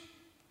preach.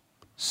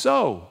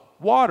 Sow.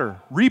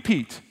 Water.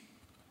 Repeat.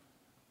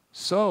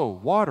 Sow.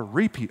 Water.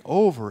 Repeat.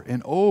 Over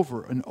and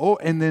over and over.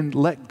 And then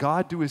let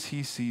God do as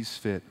He sees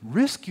fit.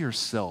 Risk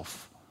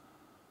yourself.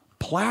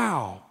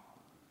 Plow.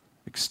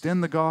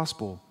 Extend the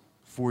gospel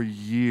for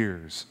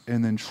years,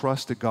 and then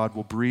trust that God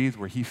will breathe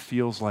where He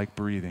feels like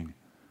breathing.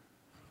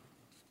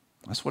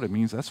 That's what it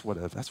means. That's what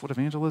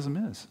evangelism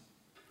is.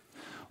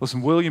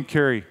 Listen, William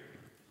Carey,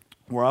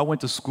 where I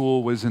went to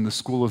school was in the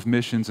School of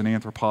Missions and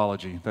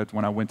Anthropology. That's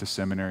when I went to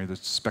seminary, the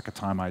speck of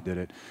time I did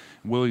it.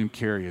 William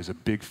Carey is a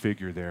big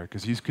figure there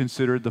because he's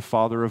considered the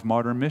father of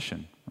modern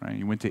mission. Right?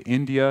 He went to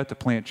India to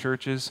plant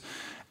churches.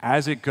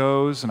 As it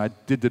goes, and I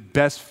did the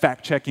best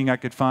fact-checking I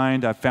could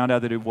find, I found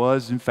out that it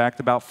was, in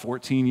fact, about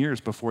 14 years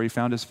before he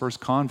found his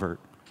first convert.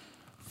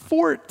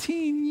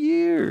 14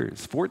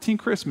 years. 14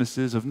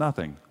 Christmases of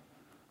nothing.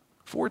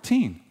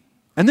 14.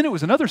 And then it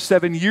was another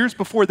 7 years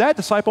before that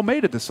disciple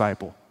made a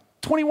disciple.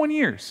 21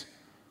 years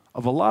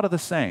of a lot of the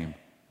same.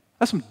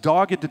 That's some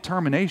dogged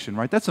determination,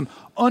 right? That's some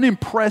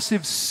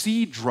unimpressive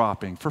seed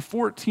dropping for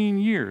 14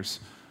 years.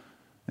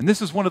 And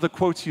this is one of the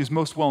quotes he is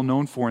most well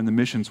known for in the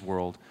missions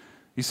world.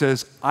 He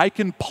says, I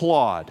can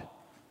plod.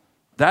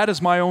 That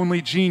is my only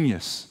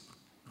genius.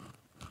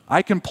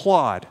 I can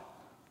plod.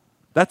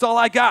 That's all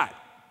I got.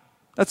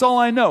 That's all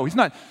I know. He's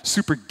not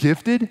super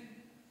gifted.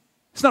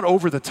 He's not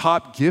over the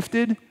top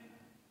gifted.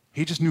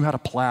 He just knew how to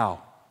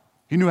plow.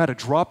 He knew how to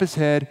drop his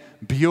head,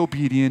 be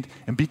obedient,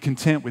 and be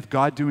content with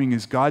God doing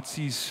as God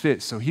sees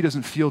fit so he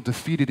doesn't feel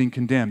defeated and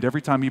condemned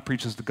every time he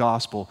preaches the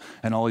gospel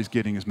and all he's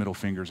getting is middle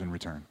fingers in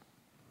return.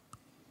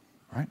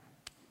 Right?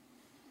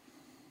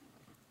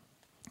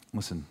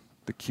 Listen,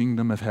 the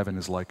kingdom of heaven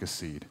is like a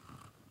seed.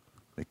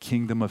 The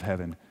kingdom of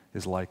heaven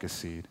is like a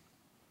seed.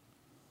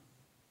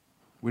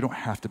 We don't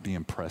have to be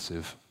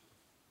impressive.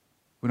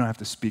 We don't have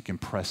to speak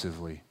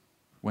impressively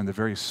when the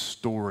very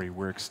story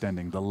we're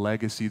extending, the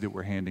legacy that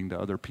we're handing to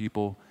other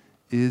people,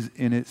 is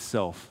in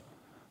itself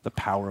the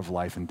power of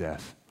life and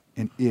death.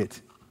 And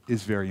it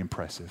is very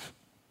impressive.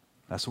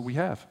 That's what we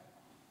have.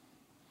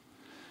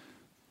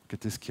 Look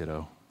at this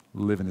kiddo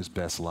living his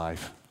best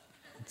life.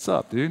 What's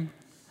up, dude?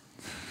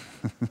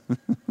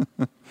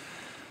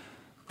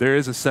 There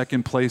is a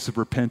second place of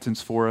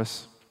repentance for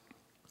us.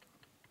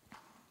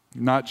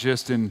 Not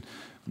just in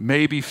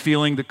maybe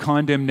feeling the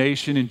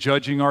condemnation and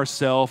judging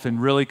ourselves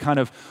and really kind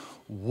of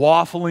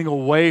waffling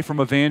away from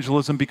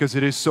evangelism because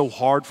it is so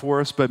hard for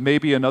us, but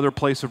maybe another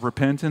place of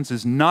repentance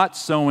is not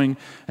sowing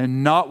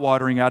and not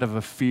watering out of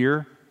a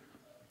fear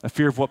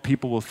of what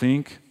people will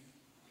think.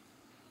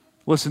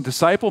 Listen,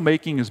 disciple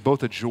making is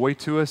both a joy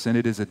to us and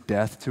it is a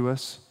death to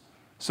us.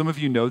 Some of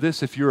you know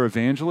this. If you're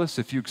evangelists,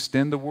 if you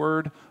extend the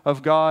word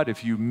of God,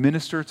 if you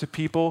minister to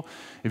people,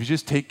 if you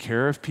just take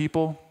care of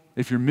people,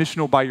 if you're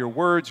missional by your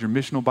words, you're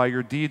missional by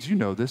your deeds, you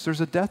know this.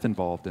 There's a death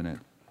involved in it.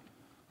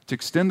 To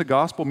extend the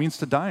gospel means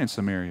to die in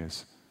some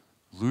areas.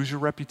 Lose your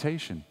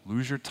reputation,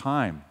 lose your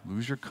time,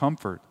 lose your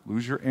comfort,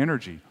 lose your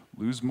energy,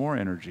 lose more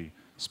energy,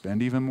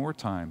 spend even more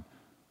time,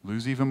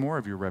 lose even more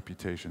of your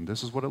reputation.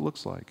 This is what it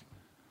looks like.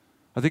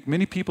 I think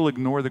many people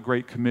ignore the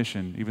Great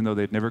Commission, even though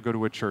they'd never go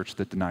to a church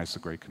that denies the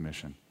Great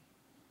Commission.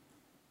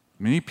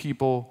 Many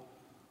people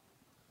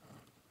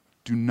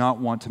do not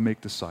want to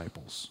make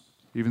disciples.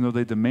 even though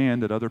they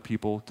demand that other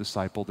people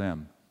disciple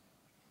them.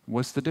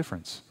 What's the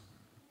difference?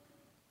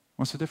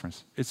 What's the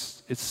difference?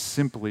 It's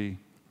simply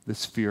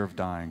this fear of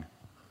dying.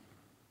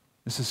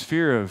 It's this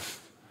fear of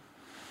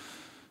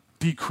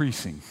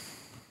decreasing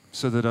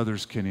so that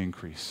others can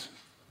increase.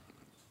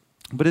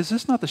 But is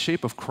this not the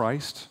shape of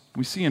Christ?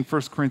 We see in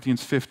 1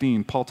 Corinthians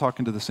 15, Paul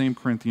talking to the same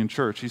Corinthian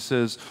church. He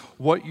says,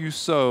 what you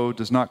sow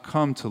does not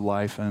come to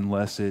life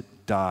unless it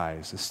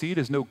dies. A seed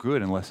is no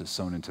good unless it's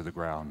sown into the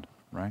ground,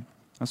 right?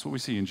 That's what we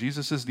see. And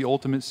Jesus is the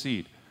ultimate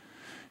seed.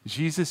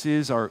 Jesus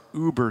is our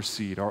uber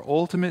seed, our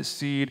ultimate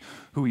seed,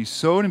 who he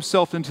sowed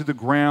himself into the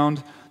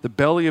ground, the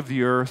belly of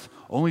the earth,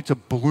 only to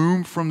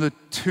bloom from the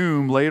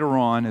tomb later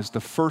on as the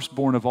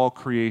firstborn of all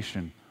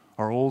creation.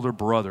 Our older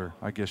brother,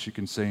 I guess you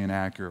can say in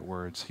accurate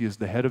words. He is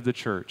the head of the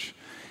church.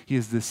 He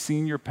is the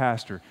senior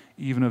pastor,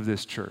 even of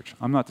this church.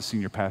 I'm not the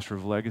senior pastor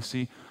of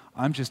Legacy.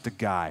 I'm just a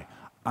guy.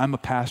 I'm a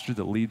pastor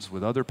that leads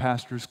with other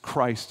pastors.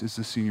 Christ is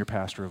the senior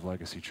pastor of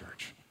Legacy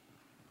Church.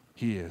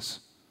 He is.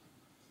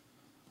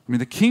 I mean,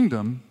 the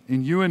kingdom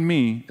in you and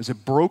me, as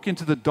it broke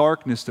into the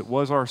darkness that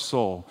was our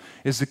soul,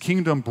 as the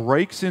kingdom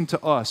breaks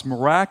into us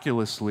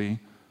miraculously,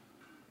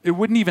 it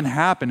wouldn't even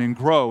happen and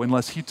grow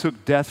unless he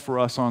took death for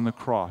us on the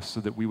cross so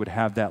that we would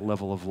have that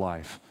level of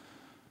life.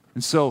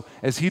 And so,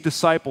 as he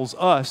disciples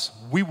us,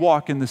 we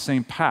walk in the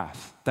same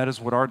path. That is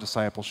what our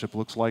discipleship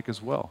looks like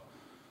as well.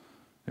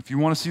 If you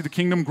want to see the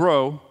kingdom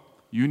grow,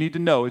 you need to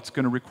know it's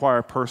going to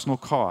require personal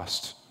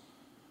cost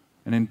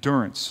and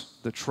endurance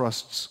that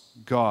trusts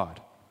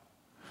God.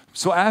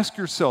 So ask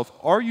yourself,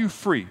 are you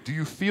free? Do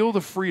you feel the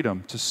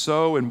freedom to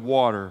sow and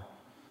water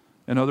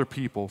in other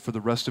people for the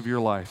rest of your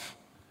life?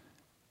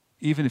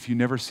 Even if you've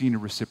never seen a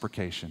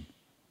reciprocation,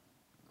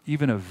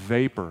 even a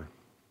vapor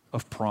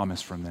of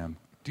promise from them.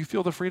 Do you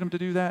feel the freedom to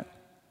do that?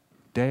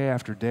 Day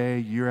after day,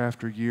 year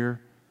after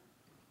year?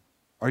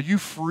 Are you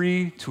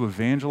free to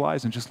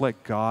evangelize and just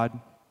let God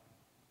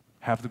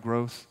have the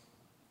growth?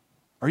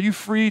 Are you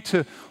free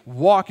to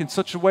walk in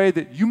such a way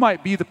that you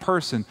might be the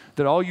person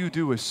that all you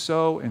do is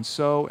sow and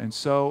sow and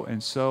sow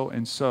and sow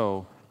and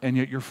sow, and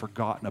yet you're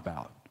forgotten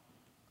about,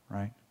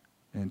 right?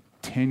 And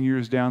 10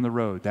 years down the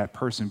road, that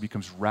person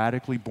becomes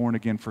radically born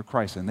again for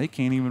Christ, and they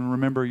can't even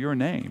remember your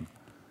name.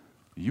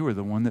 You are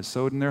the one that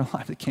sowed in their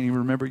life. They can't even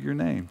remember your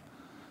name.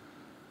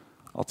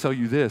 I'll tell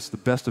you this, the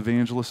best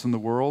evangelist in the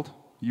world,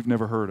 you've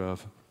never heard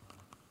of,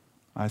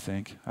 I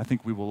think. I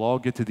think we will all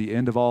get to the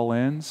end of all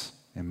ends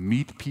and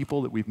meet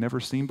people that we've never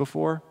seen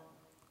before.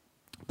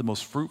 The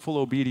most fruitful,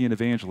 obedient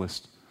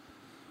evangelist,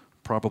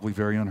 probably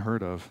very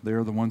unheard of. They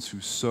are the ones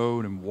who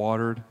sowed and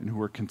watered and who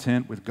were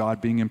content with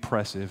God being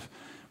impressive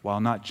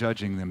while not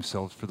judging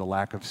themselves for the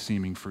lack of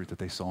seeming fruit that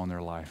they saw in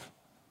their life.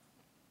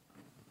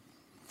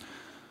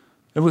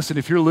 And listen,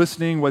 if you're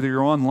listening, whether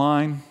you're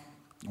online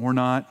or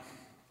not,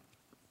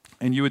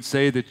 and you would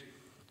say that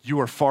you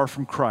are far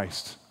from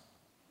Christ,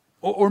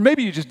 or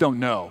maybe you just don't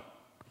know.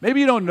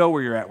 Maybe you don't know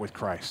where you're at with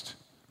Christ.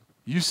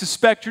 You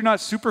suspect you're not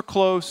super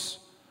close.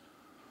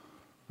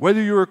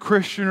 Whether you're a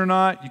Christian or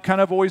not, you kind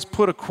of always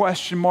put a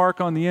question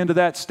mark on the end of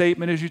that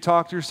statement as you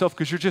talk to yourself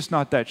because you're just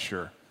not that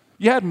sure.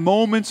 You had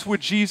moments with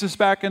Jesus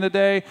back in the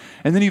day,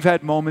 and then you've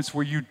had moments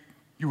where you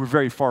were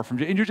very far from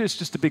Jesus, and it's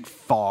just a big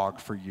fog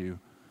for you.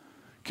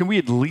 Can we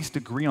at least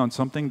agree on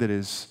something that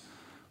is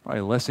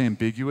probably less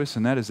ambiguous,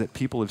 and that is that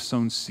people have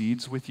sown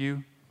seeds with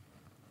you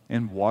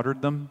and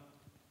watered them?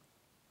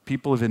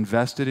 People have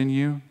invested in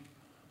you.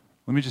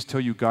 Let me just tell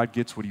you, God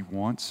gets what he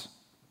wants,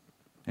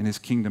 and his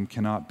kingdom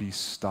cannot be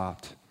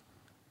stopped.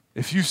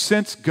 If you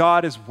sense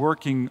God is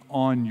working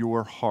on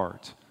your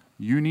heart,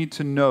 you need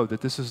to know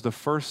that this is the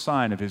first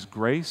sign of his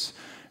grace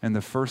and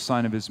the first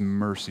sign of his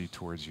mercy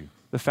towards you.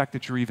 The fact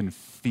that you're even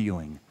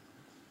feeling.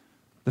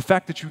 The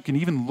fact that you can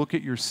even look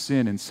at your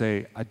sin and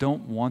say, I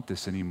don't want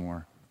this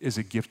anymore, is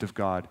a gift of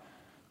God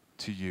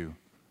to you.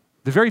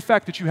 The very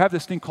fact that you have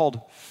this thing called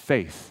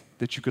faith,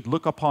 that you could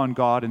look upon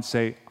God and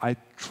say, I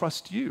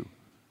trust you,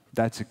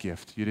 that's a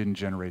gift. You didn't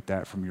generate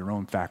that from your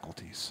own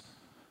faculties.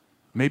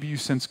 Maybe you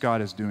sense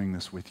God is doing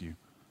this with you.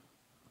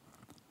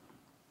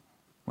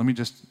 Let me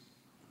just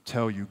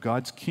tell you,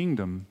 God's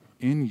kingdom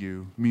in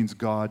you means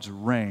God's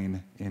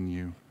reign in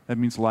you. That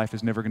means life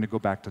is never going to go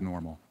back to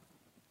normal.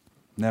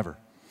 Never.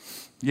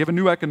 You have a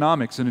new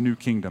economics in a new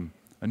kingdom,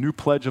 a new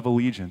pledge of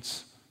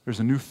allegiance. There's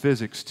a new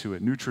physics to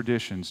it, new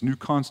traditions, new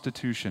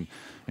constitution,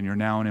 and you're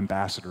now an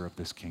ambassador of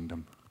this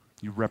kingdom.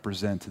 You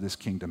represent this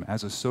kingdom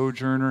as a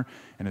sojourner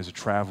and as a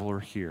traveler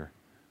here.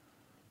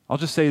 I'll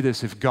just say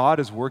this, if God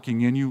is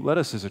working in you, let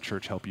us as a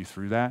church help you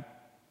through that.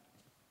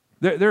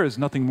 There is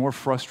nothing more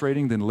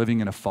frustrating than living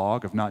in a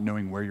fog of not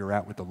knowing where you're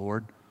at with the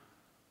Lord.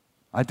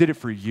 I did it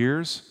for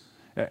years.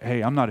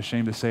 Hey, I'm not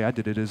ashamed to say I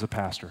did it as a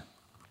pastor.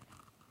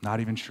 Not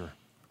even sure.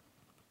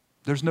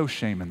 There's no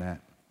shame in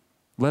that.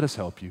 Let us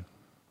help you.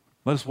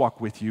 Let us walk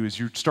with you as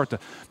you start to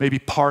maybe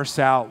parse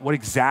out what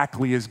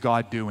exactly is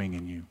God doing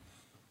in you.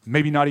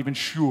 Maybe not even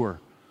sure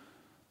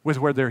with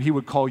whether he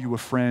would call you a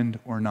friend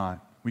or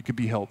not. We could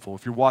be helpful.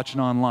 If you're watching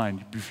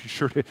online, be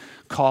sure to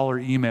call or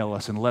email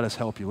us and let us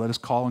help you. Let us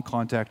call and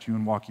contact you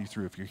and walk you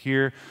through. If you're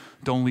here,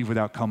 don't leave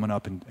without coming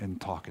up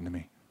and talking to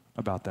me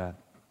about that.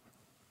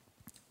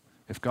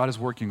 If God is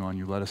working on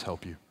you, let us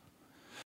help you.